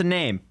 that's a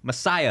name,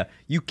 Messiah.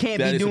 You can't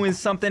That be is doing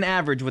something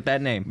average with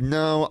that name.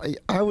 No,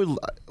 I would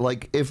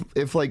like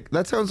if like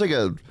that sounds like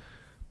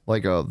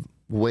a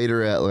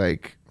waiter at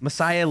like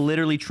Messiah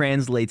literally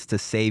translates to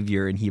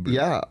savior in Hebrew.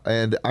 yeah,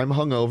 and I'm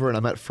hungover and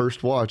I'm at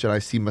First Watch and I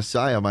see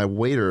Messiah, my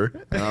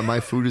waiter, and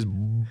my food is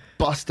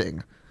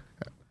busting.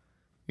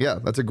 Yeah,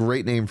 that's a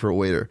great name for a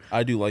waiter.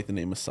 I do like the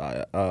name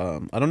Messiah. I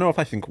don't know if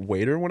I think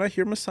waiter when I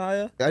hear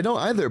Messiah. I don't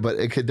either, but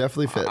it could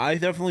definitely fit. I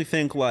definitely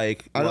think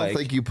like I don't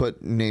think you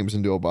put names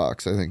into a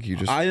box. I think you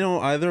just I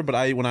don't either,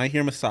 but when I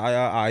hear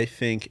Messiah, I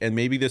think, and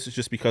maybe this is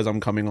just because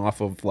I'm coming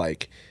off of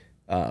like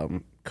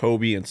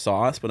Kobe and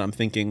Sauce, but I'm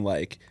thinking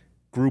like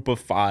group of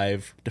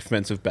 5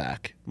 defensive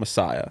back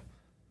Messiah.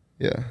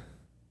 yeah,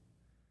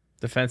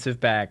 Defensive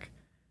back.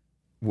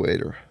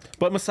 waiter.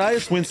 But Messiah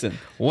Swinson,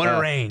 What a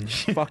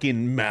range.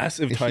 fucking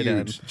massive tight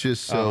end, Huge,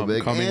 just so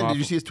big. coming And off did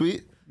you see his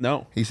tweet?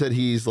 No. He said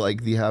he's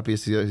like the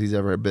happiest he's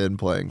ever been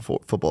playing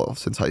football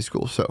since high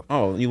school. So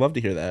Oh, you love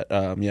to hear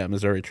that. Yeah,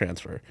 Missouri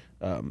transfer.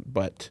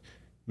 But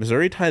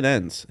Missouri tight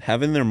ends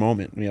having their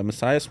moment. We have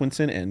Messiah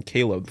Swinson and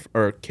Caleb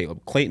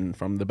Clayton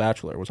from The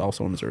Bachelor was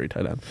also a Missouri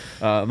tight end.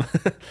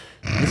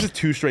 This is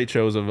 2 straight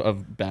shows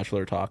of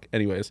Bachelor talk.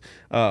 Anyways,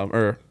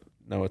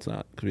 no, it's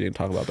not because we didn't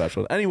talk about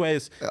Bachelor.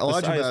 Anyways,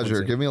 Elijah Messiah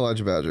Badger, Swinson. give me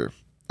Elijah Badger.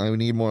 I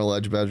need more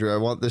Elijah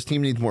Badger. This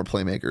team needs more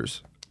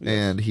playmakers,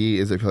 and he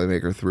is a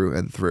playmaker through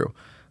and through.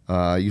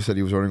 You said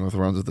he was running with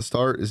runs at the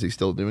start. Is he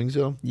still doing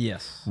so?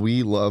 Yes.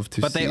 We love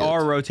to But see they it.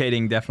 are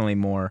rotating definitely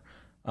more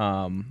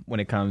when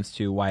it comes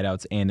to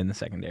wideouts and in the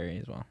secondary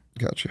as well.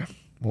 Gotcha.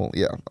 Well,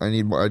 yeah, I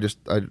need more.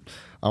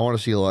 I want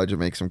to see Elijah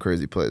make some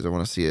crazy plays. I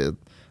want to see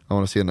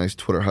a nice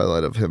Twitter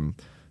highlight of him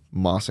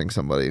mossing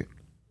somebody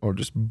or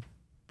just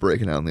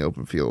breaking out in the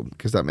open field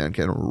because that man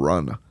can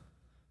run.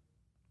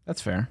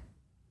 That's fair.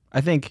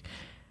 I think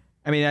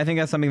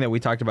that's something that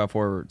we talked about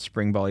before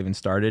spring ball even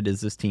started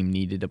is this team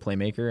needed a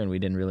playmaker and we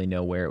didn't really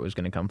know where it was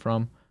going to come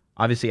from.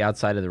 Obviously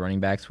outside of the running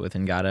backs with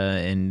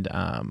Ngata and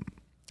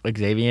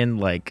Xavier,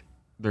 like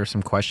there's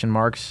some question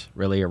marks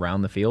really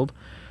around the field.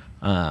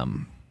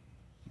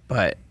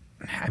 But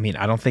I mean,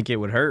 I don't think it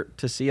would hurt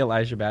to see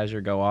Elijah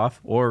Badger go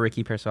off or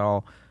Ricky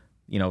Pearsall,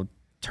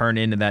 turn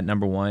into that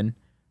number one.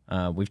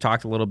 We've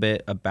talked a little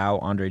bit about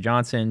Andre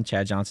Johnson,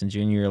 Chad Johnson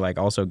Jr., like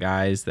also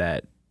guys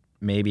that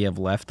maybe have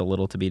left a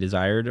little to be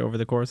desired over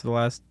the course of the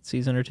last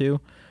season or two.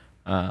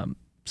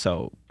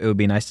 So it would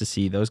be nice to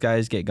see those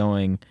guys get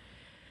going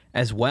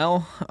as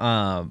well.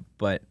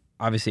 But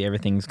obviously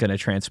everything's going to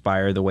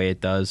transpire the way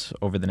it does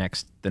over the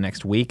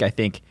next week. I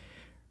think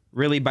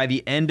really by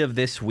the end of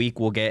this week,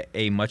 we'll get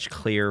a much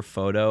clearer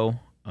photo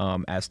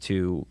as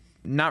to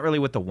not really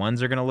what the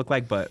ones are going to look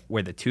like, but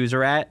where the twos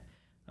are at.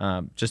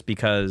 Just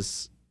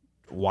because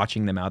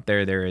watching them out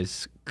there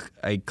is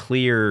a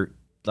clear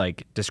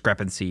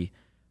discrepancy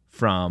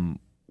from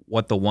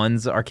what the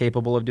ones are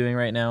capable of doing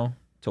right now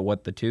to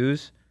what the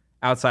twos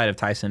outside of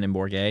Tyson and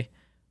Bourget.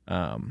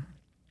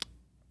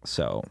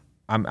 So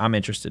I'm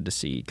interested to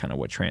see kind of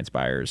what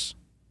transpires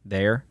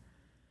there,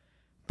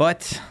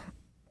 but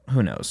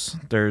who knows?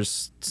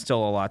 There's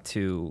still a lot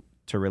to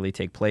really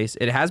take place.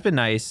 It has been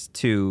nice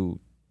to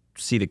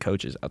see the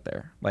coaches out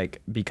there,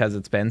 because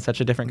it's been such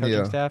a different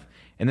coaching staff.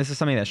 And this is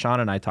something that Sean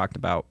and I talked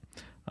about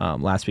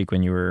last week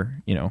when you were,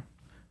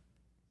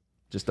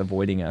 just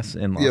avoiding us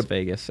in Las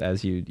Vegas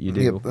as you do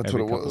Yep, that's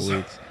every what it couple was.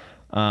 weeks.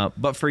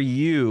 But for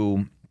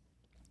you,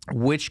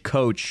 which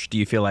coach do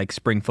you feel like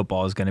spring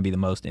football is going to be the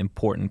most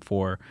important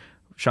for?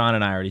 Sean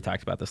and I already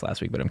talked about this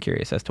last week, but I'm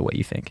curious as to what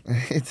you think.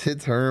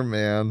 It's Herm,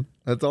 man.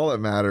 That's all that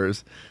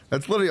matters.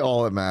 That's literally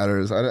all that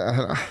matters.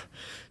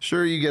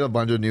 Sure, you get a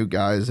bunch of new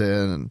guys in,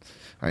 and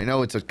I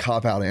know it's a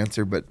cop-out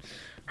answer, but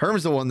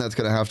Herm's the one that's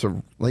going to have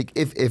to,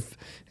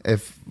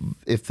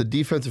 if the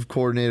defensive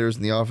coordinators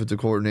and the offensive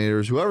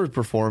coordinators, whoever's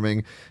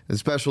performing, the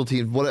special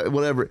teams,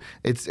 whatever,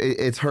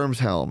 it's Herm's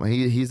helm.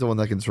 He's the one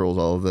that controls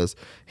all of this.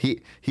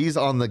 He's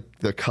on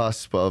the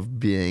cusp of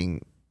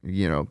being,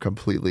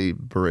 completely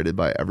berated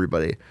by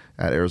everybody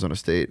at Arizona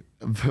State,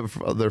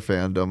 their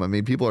fandom. I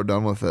mean, people are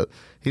done with it.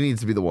 He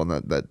needs to be the one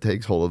that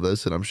takes hold of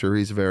this, and I'm sure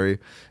he's very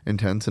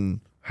intense and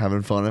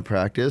having fun at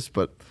practice,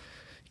 but,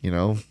 it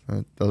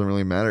doesn't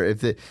really matter.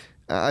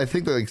 I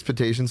think the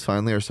expectations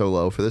finally are so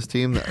low for this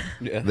team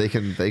that they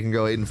can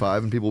go 8-5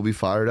 and people will be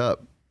fired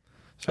up.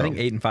 So, I think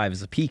 8-5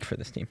 is a peak for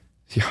this team.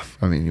 Yeah,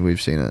 I mean,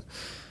 we've seen it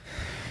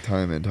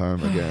time and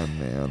time again,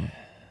 man.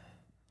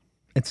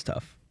 It's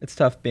tough. It's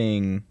tough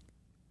being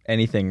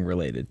anything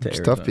related to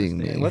Stuff Arizona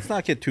being State. me. Let's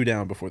not get too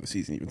down before the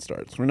season even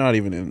starts. We're not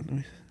even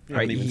in. We All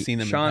right, haven't even seen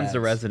them. in Sean's the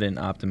pads. resident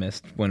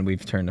optimist when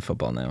we've turned to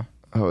football now.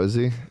 Oh, is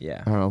he?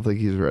 Yeah. I don't think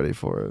he's ready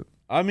for it.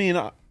 I mean,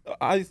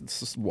 I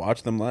just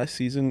watched them last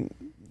season.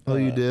 Oh,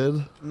 you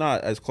did?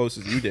 Not as close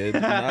as you did,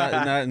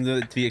 not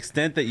to the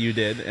extent that you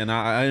did, and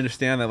I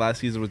understand that last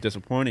season was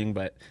disappointing,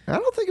 but I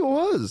don't think it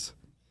was.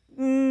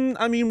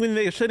 I mean, when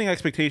they're setting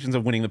expectations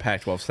of winning the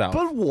Pac-12 South,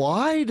 But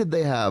why did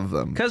they have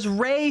them? Because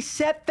Ray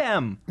set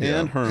them.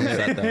 and Herm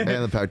set them.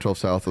 And the Pac-12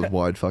 South was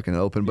wide fucking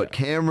open. But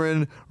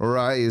Cameron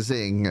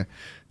Rising.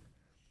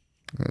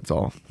 That's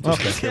all.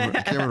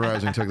 Cameron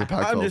Rising took the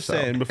Pac-12 I'm just South.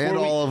 saying, before and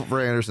we- all of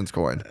Ray Anderson's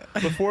coin.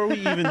 Before we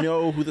even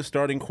know who the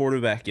starting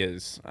quarterback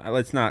is,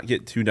 let's not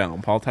get too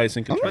down. Paul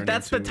Tyson can turn But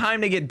that's the into-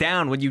 time to get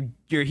down when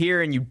you're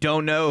here and you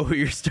don't know who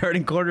your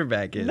starting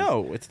quarterback is.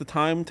 No, it's the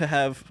time to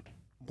have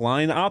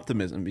blind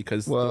optimism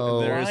because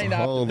Well, there's blind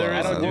optimism. there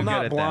is I don't do well good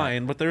not at that.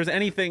 blind, but there's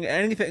anything.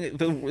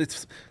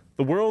 It's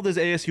the world is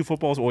ASU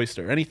football's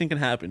oyster. Anything can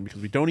happen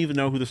because we don't even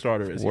know who the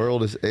starter is.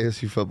 World is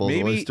ASU football's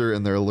Maybe- oyster,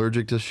 and they're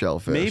allergic to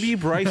shellfish. Maybe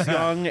Bryce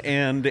Young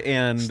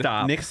and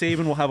Stop. Nick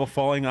Saban will have a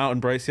falling out, and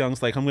Bryce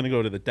Young's like, I'm going to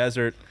go to the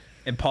desert.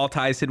 And Paul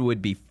Tyson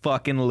would be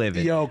fucking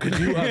livid. Yo, could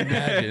you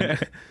imagine?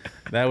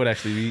 That would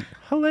actually be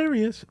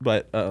hilarious.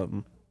 But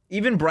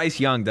Even Bryce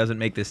Young doesn't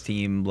make this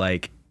team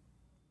like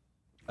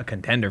a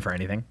contender for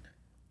anything.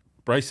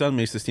 Bryce Young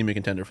makes this team a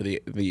contender for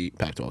the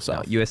Pac-12 No,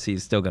 South. USC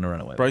is still going to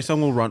run away. Bryce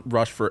Young will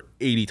rush for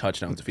 80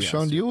 touchdowns if he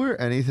Sean, has do to. you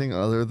wear anything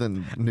other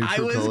than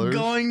neutral colors?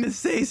 to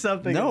say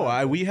something.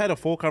 No, we had a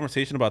full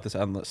conversation about this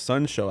on the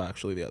Sun show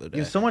actually the other day.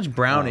 You have so much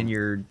brown in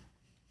your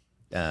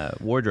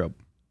wardrobe.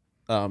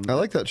 I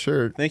like that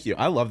shirt. Thank you.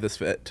 I love this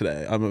fit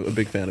today. I'm a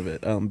big fan of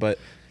it. But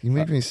You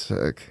make me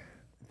sick.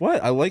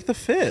 what? I like the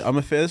fit. I'm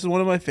a fan. This is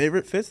one of my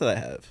favorite fits that I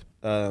have.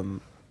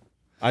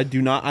 I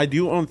do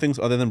own things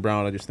other than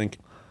brown. I just think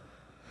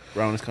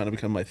brown has kind of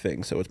become my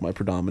thing, so it's my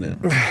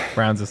predominant.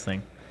 Brown's this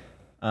thing.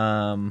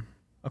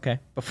 Okay.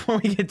 Before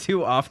we get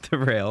too off the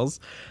rails,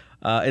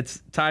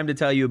 it's time to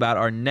tell you about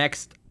our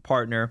next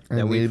partner.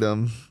 I need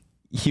them.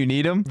 You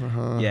need them?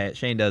 Yeah,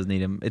 Shane does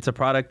need them. It's a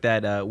product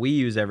that we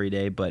use every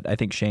day, but I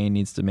think Shane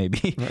needs to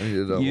maybe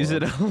use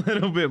it a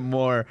little bit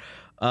more.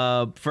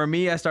 For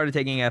me, I started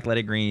taking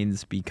Athletic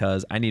Greens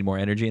because I need more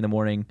energy in the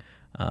morning.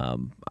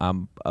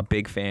 I'm a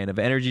big fan of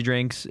energy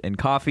drinks and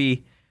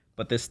coffee,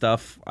 but this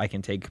stuff I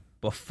can take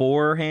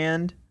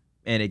beforehand,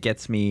 and it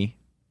gets me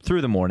through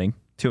the morning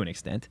to an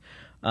extent.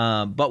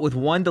 But with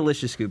one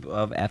delicious scoop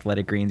of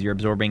Athletic Greens, you're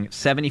absorbing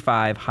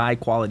 75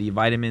 high-quality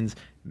vitamins,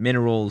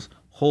 minerals,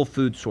 whole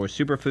food source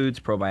superfoods,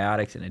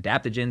 probiotics, and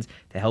adaptogens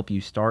to help you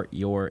start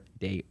your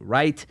day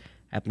right.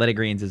 Athletic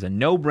Greens is a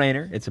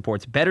no-brainer. It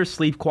supports better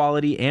sleep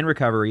quality and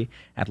recovery.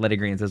 Athletic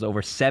Greens has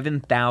over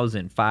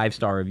 7,000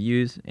 five-star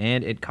reviews,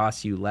 and it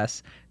costs you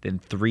less than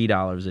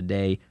 $3 a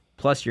day.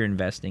 Plus, you're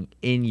investing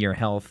in your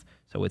health,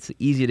 so it's the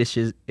easy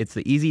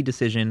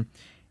decision,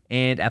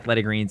 and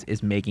Athletic Greens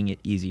is making it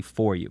easy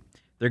for you.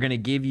 They're going to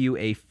give you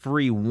a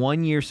free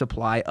 1-year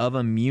supply of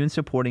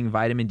immune-supporting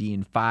vitamin D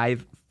in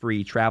 5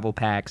 free travel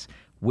packs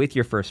with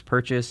your first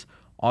purchase.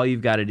 All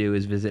you've got to do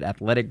is visit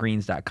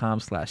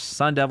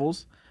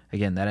athleticgreens.com/sundevils.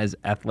 Again, that is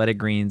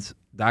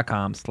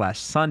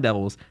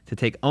athleticgreens.com/sundevils to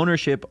take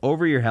ownership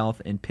over your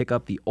health and pick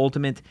up the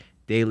ultimate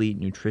daily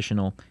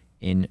nutritional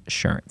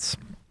insurance.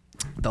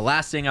 The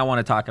last thing I want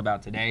to talk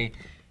about today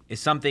is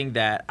something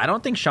that I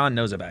don't think Sean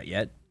knows about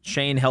yet.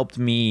 Shane helped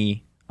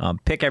me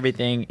pick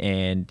everything,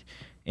 and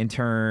we've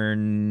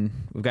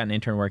got an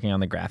intern working on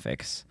the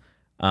graphics.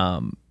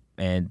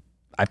 And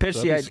I pitched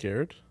Should the I be idea.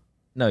 scared?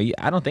 No,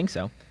 I don't think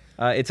so.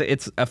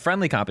 It's a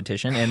friendly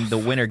competition, and the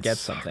winner gets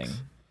something.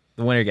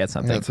 The winner gets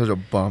something. That's such a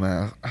bum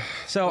ass.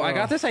 So I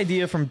got this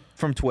idea from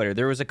Twitter.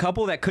 There was a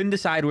couple that couldn't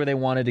decide where they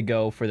wanted to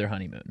go for their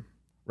honeymoon,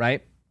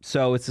 right?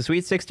 So it's the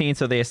Sweet 16,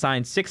 so they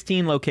assigned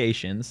 16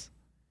 locations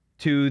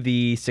to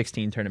the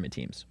 16 tournament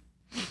teams.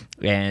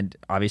 And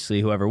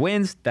obviously whoever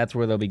wins, that's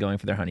where they'll be going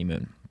for their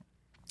honeymoon.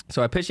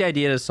 So I pitched the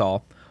idea to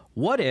Saul.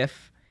 What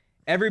if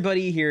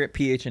everybody here at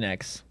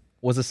PHNX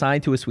was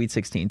assigned to a Sweet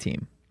 16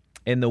 team,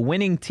 and the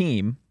winning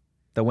team,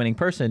 the winning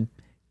person,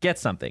 gets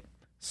something?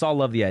 Saul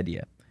loved the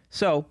idea.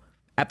 So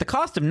at the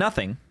cost of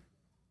nothing,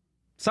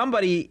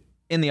 somebody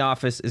in the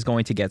office is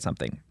going to get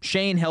something.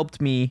 Shane helped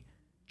me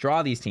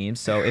draw these teams,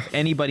 so if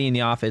anybody in the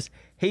office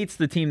hates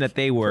the team that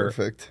they were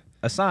Perfect.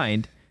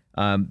 assigned,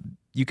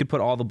 you could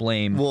put all the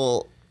blame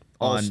on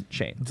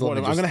Shane. What,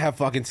 am I gonna have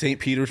fucking St.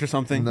 Peter's or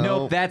something? No.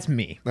 Nope, that's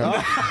me.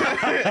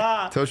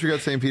 Toaster got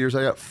St. Peter's.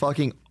 I got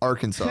fucking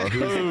Arkansas.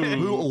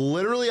 Who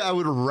literally I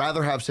would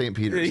rather have St.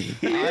 Peter's.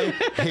 I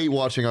hate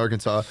watching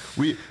Arkansas.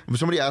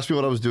 Somebody asked me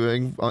what I was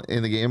doing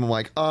in the game. I'm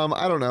like,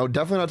 I don't know.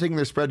 Definitely not taking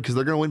their spread because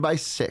they're going to win by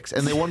 6,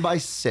 and they won by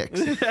 6.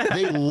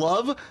 They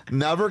love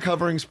never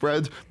covering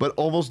spreads, but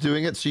almost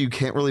doing it so you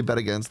can't really bet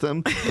against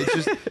them. It's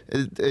just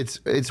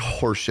it's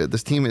horseshit.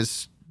 This team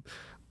is.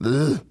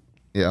 Ugh.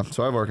 Yeah,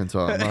 so I have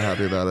Arkansas. I'm not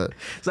happy about it.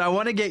 So I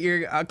want to get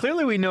your.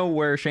 Clearly, we know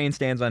where Shane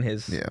stands on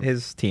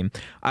his team.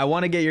 I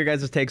want to get your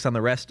guys' takes on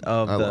the rest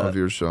of I love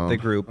yours, Sean. the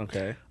group.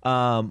 Okay.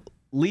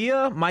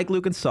 Leah, Mike,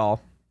 Luke, and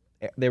Saul.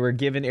 They were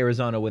given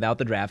Arizona without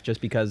the draft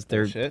just because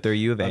they're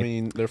U of A. I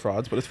mean, they're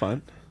frauds, but it's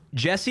fine.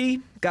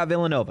 Jesse got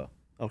Villanova.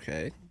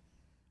 Okay.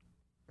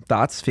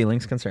 Thoughts,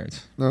 feelings,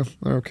 concerns. No,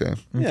 they're okay.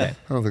 Yeah.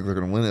 I don't think they're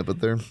going to win it, but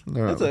they're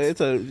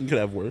You could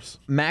have worse.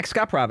 Max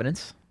got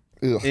Providence.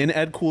 Ugh. In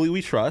Ed Cooley,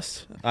 we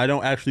trust. I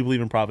don't actually believe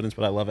in Providence,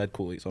 but I love Ed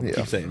Cooley, so I'm going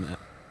to keep saying that.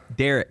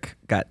 Derek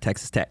got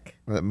Texas Tech.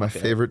 My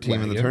favorite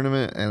team in the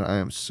tournament, and I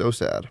am so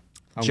sad.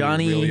 I'm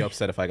Johnny- gonna be really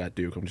upset if I got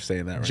Duke. I'm just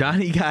saying that right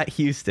Johnny got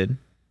Houston.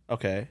 now.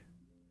 Okay.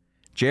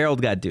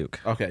 Gerald got Duke.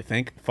 Okay,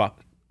 fuck.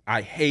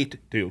 I hate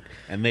Duke,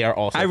 and they are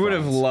also I would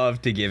have frauds.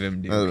 loved to give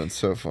him That would have Duke. been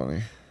so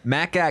funny.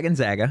 Matt got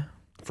Gonzaga.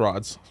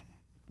 Frauds.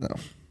 No.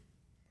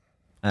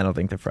 I don't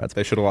think they're frauds.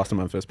 They should have lost to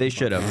Memphis. They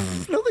should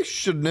have. No, they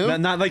shouldn't have.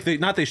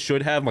 Not they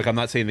should have. Like, I'm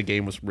not saying the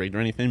game was rigged or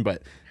anything,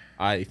 but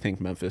I think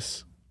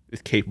Memphis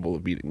is capable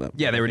of beating them.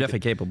 Yeah, they were definitely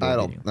capable. I of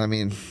don't. beating I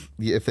mean,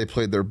 if they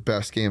played their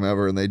best game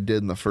ever, and they did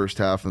in the first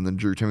half, and then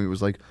Drew Timmy was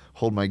like,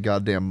 "Hold my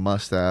goddamn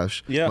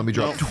mustache! Yeah, let me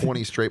drop no.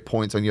 20 straight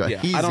points on you." Yeah,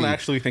 Easy. I don't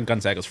actually think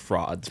Gonzaga's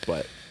frauds,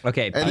 but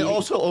Okay. And then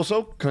Pete-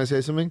 also, can I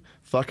say something?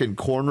 Fucking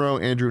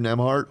cornrow Andrew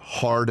Nemhart,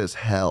 hard as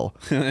hell.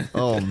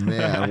 Oh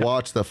man,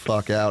 watch the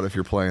fuck out if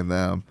you're playing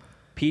them.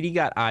 Petey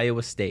got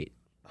Iowa State.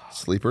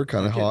 Sleeper,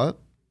 kind of hot,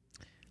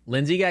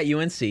 Lindsay got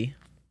UNC.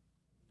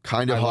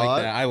 kind I of like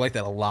hot. that. I like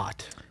that a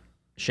lot.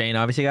 Shane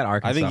obviously got I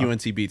Arkansas. think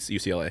UNC beats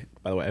UCLA,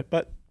 by the way.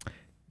 But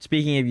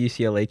Speaking of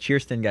UCLA,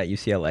 Cheerston got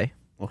UCLA.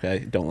 okay,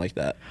 don't like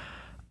that.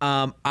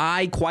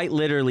 I quite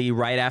literally,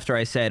 right after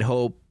I said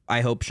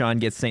I hope Sean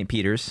gets St.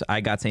 Peter's,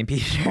 I got St.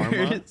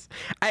 Peter's.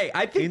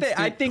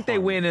 I think they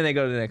win and they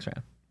go to the next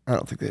round. I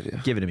don't think they do.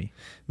 Give it to me.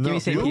 No, Give me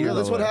St. yeah, Peter's.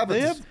 that's what happens.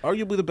 They have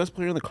arguably the best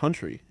player in the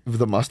country. With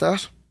the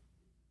mustache.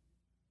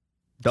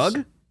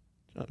 Doug?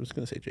 I was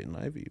going to say Jaden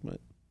Ivey, but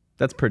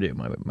That's Purdue,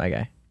 my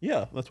guy.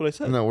 yeah, that's what I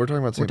said. No, we're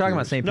talking about. We're talking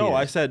about St. Peter's. No,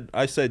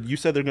 I said you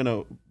said they're going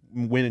to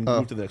win and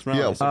move to the next round.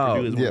 yeah. I said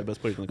Purdue is one of the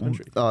best players in the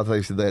country. Oh, I thought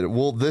you said that.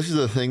 Well, this is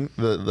the thing.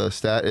 The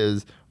stat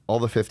is all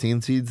the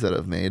 15 seeds that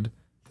have made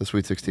the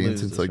Sweet 16 Lose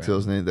since this like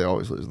round. 2008, they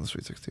always lose in the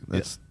Sweet 16.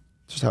 That's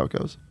just how it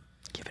goes.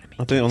 Give it to me.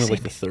 Aren't they only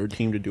like the third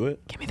team to do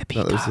it? Give me the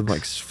No, Peacocks. there's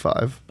like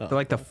 5. They're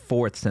like the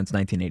fourth since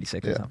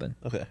 1986 or Yeah. something.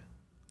 Okay.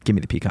 Give me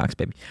the Peacocks,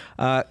 baby.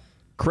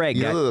 Craig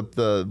You got know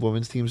the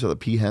women's teams are the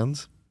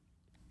Peahens?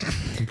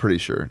 I'm pretty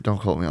sure. Don't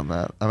quote me on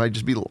that. I might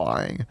just be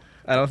lying.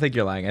 I don't think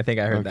you're lying. I think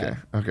I heard Okay.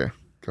 that. Okay.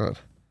 Good.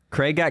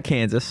 Craig got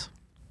Kansas.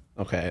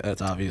 Okay,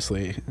 that's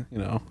obviously,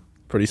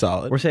 pretty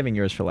solid. We're saving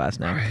yours for last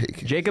now.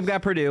 Craig. Jacob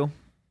got Purdue.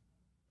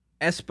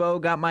 Espo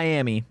got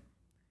Miami.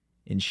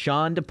 And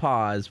Sean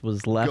DePaz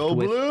was left Go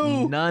with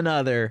Blue! none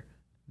other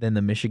than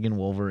the Michigan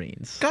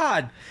Wolverines.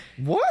 God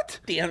What?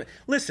 damn it.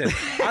 Listen,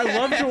 I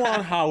love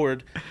Juwan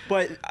Howard,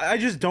 but I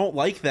just don't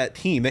like that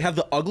team. They have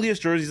the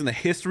ugliest jerseys in the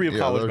history of Yeah,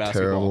 college they're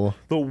basketball. terrible.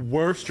 The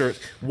worst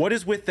jerseys. What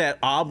is with that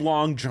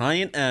oblong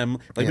giant M?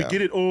 Like, we Yeah.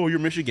 get it. Oh, you're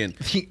Michigan.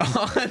 The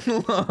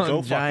oblong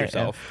Go fuck giant-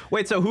 yourself.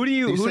 Wait, so who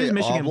You does say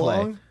Michigan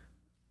oblong? play?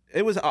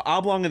 It was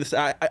oblong in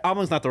the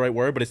oblong's not the right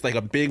word, but it's like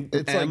a big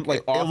It's M, like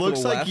it off to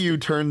looks the like left. you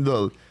turned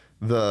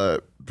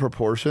the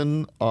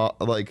proportion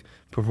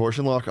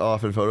proportion lock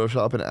off in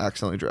Photoshop and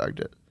accidentally dragged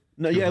it.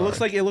 No, yeah, it looks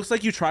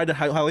like you tried to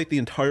highlight the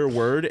entire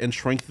word and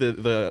shrink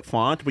the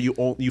font, but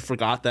you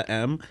forgot the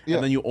M, Yeah.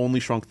 and then you only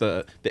shrunk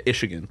the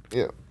Michigan.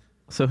 Yeah.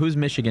 So who's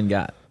Michigan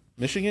got?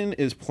 Michigan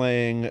is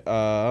playing.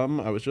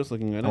 I was just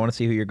looking at I it. want to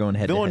see who you're going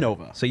head to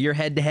Villanova. head. So you're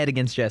head to head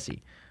against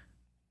Jesse.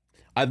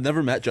 I've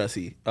never met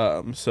Jesse,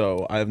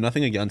 so I have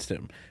nothing against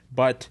him.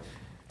 But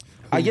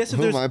I guess if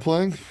Who there's am I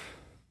playing?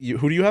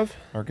 who do you have?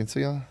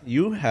 Arkansas.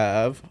 You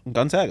have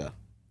Gonzaga.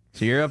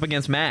 So you're up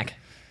against Mac.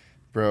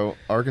 Bro,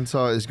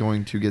 Arkansas is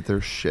going to get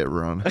their shit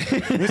run.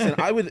 Listen,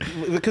 I would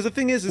because the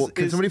thing is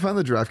Can somebody find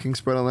the DraftKings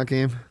spread on that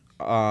game?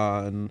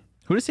 on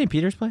Who does St.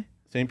 Peter's play?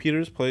 St.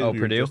 Peter's plays. Oh, we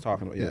were Purdue? just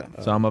talking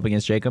about So I'm up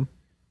against Jacob.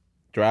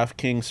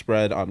 DraftKings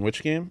spread on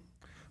which game?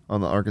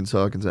 On the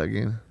Arkansas Gonzaga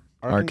game.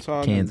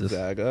 Arkansas, Kansas.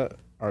 Gonzaga,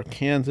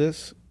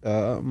 Arkansas.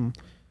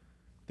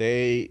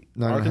 They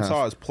 9.5.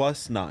 Arkansas is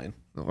 +9.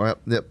 Well,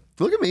 yep.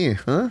 Look at me,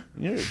 huh?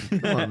 Yeah,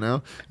 Come on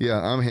now. Yeah,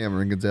 I'm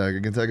hammering Gonzaga.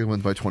 Gonzaga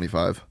wins by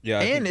 25. yeah.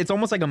 I And think- it's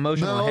almost like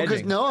emotional No,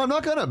 hedging. no, I'm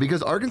not gonna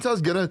because Arkansas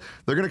is they're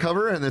gonna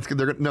cover and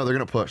they're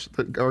gonna push.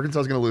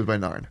 Arkansas is gonna lose by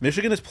 9.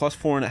 Michigan is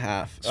 +4.5.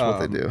 That's what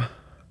they do.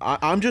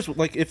 I'm just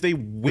like if they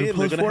win, they're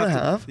Plus gonna 4.5.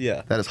 have to.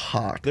 Yeah, that is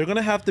hot. they're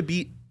gonna have to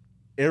beat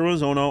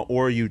Arizona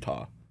or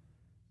Utah.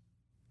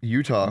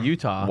 Utah.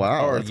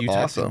 Wow, Or that's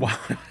Utah. awesome. Why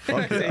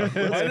Fuck yeah.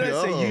 why did I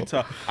go. say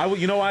Utah?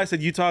 You know why I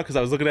said Utah? Because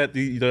I was looking at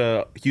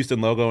the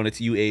Houston logo and it's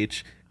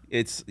UH.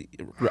 It's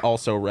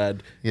also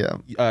red.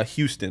 Yeah.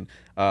 Houston.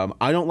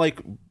 I don't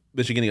like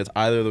Michigan against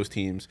either of those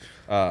teams.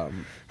 I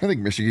think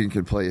Michigan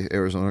could play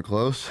Arizona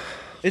close.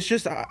 It's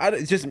just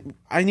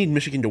I need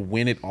Michigan to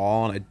win it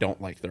all, and I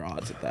don't like their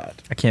odds at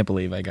that. I can't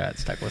believe I got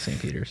stuck with St.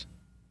 Peter's.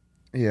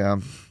 Yeah.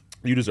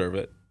 You deserve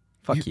it.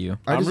 Fuck you.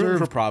 I'm rooting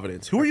for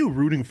Providence. Who are you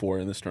rooting for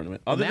in this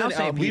tournament? Other now than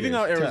St. leaving Peters.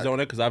 out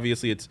Arizona, because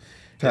obviously it's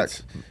Tech.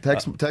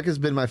 Tech has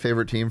been my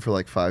favorite team for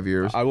like 5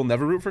 years. I will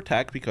never root for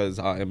Tech because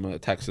I'm a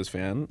Texas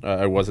fan.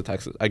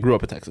 I grew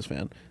up a Texas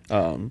fan.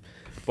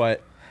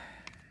 But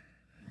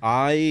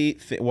I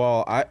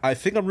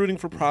think I'm rooting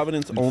for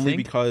Providence only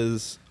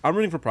because I'm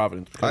rooting for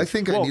Providence. Because, I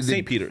think I need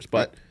St. Peters,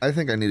 but I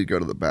think I need to go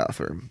to the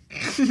bathroom.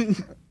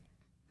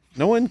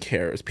 no one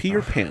cares. Pee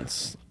your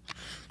pants.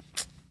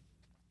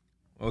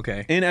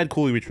 Okay. In Ed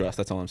Cooley we trust.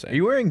 That's all I'm saying. Are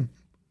you wearing?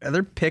 Are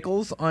there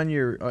pickles on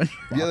your? Yeah,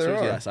 there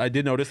are. Yes, I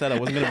did notice that. I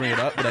wasn't going to bring it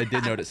up, but I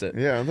did notice it.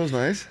 Yeah, that was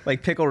nice.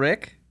 Like Pickle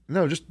Rick?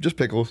 No, just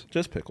pickles.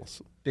 Just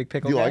pickles. Big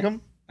pickle. Do you guy? like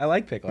 'em? I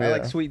like pickle. I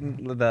like Yeah. sweet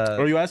and the.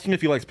 Are you asking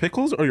if he likes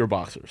pickles or your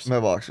boxers? My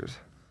boxers.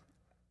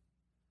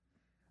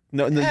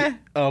 No.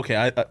 Okay.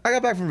 I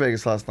got back from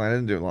Vegas last night. I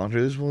didn't do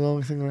laundry. This was the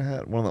only thing that I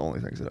had. One of the only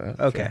things that I had.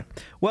 Okay.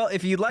 Well,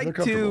 if you'd like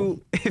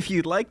comfortable.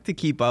 to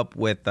keep up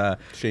with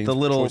Shane's the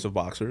little choice of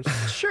boxers.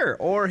 sure,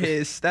 or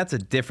his that's a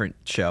different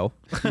show.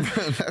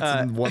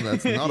 That's one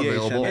that's not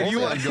available. If you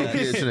Also on want- Go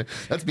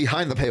PHNX. That's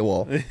behind the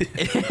paywall.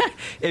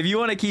 If you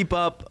want to keep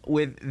up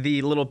with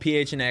the little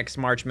PHNX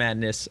March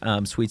Madness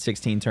Sweet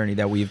 16 tourney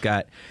that we've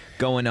got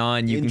going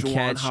on, you can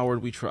catch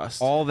Howard we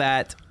trust. all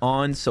that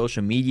on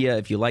social media.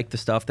 If you like the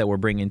stuff that we're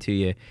bringing to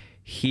you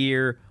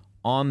here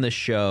on the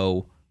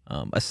show,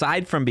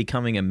 aside from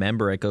becoming a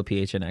member at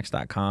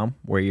gophnx.com,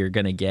 where you're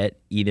going to get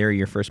either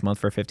your first month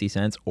for 50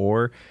 cents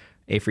or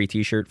a free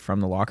t-shirt from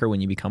the locker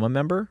when you become a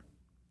member,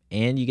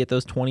 and you get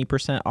those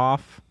 20%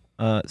 off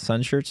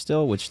Sun shirts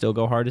still, which still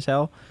go hard as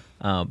hell.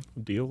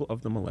 Deal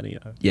of the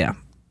millennia. Yeah.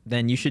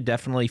 Then you should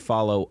definitely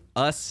follow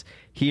us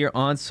here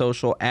on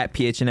social at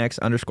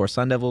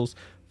PHNX_Sun Devils.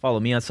 Follow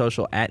me on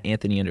social at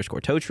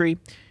Anthony_Totri.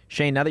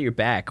 Shane, now that you're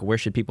back, where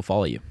should people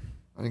follow you?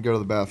 I didn't go to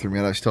the bathroom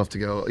yet. I still have to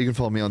go. You can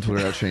follow me on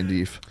Twitter at Shane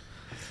Deef.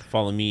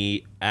 Follow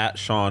me at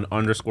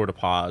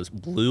Sean_DePaz.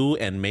 Blue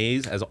and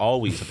maize as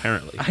always,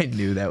 apparently. I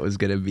knew that was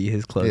going to be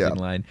his closing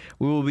line.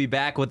 We will be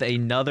back with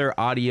another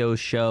audio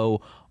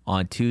show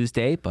on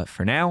Tuesday, but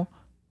for now,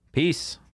 peace.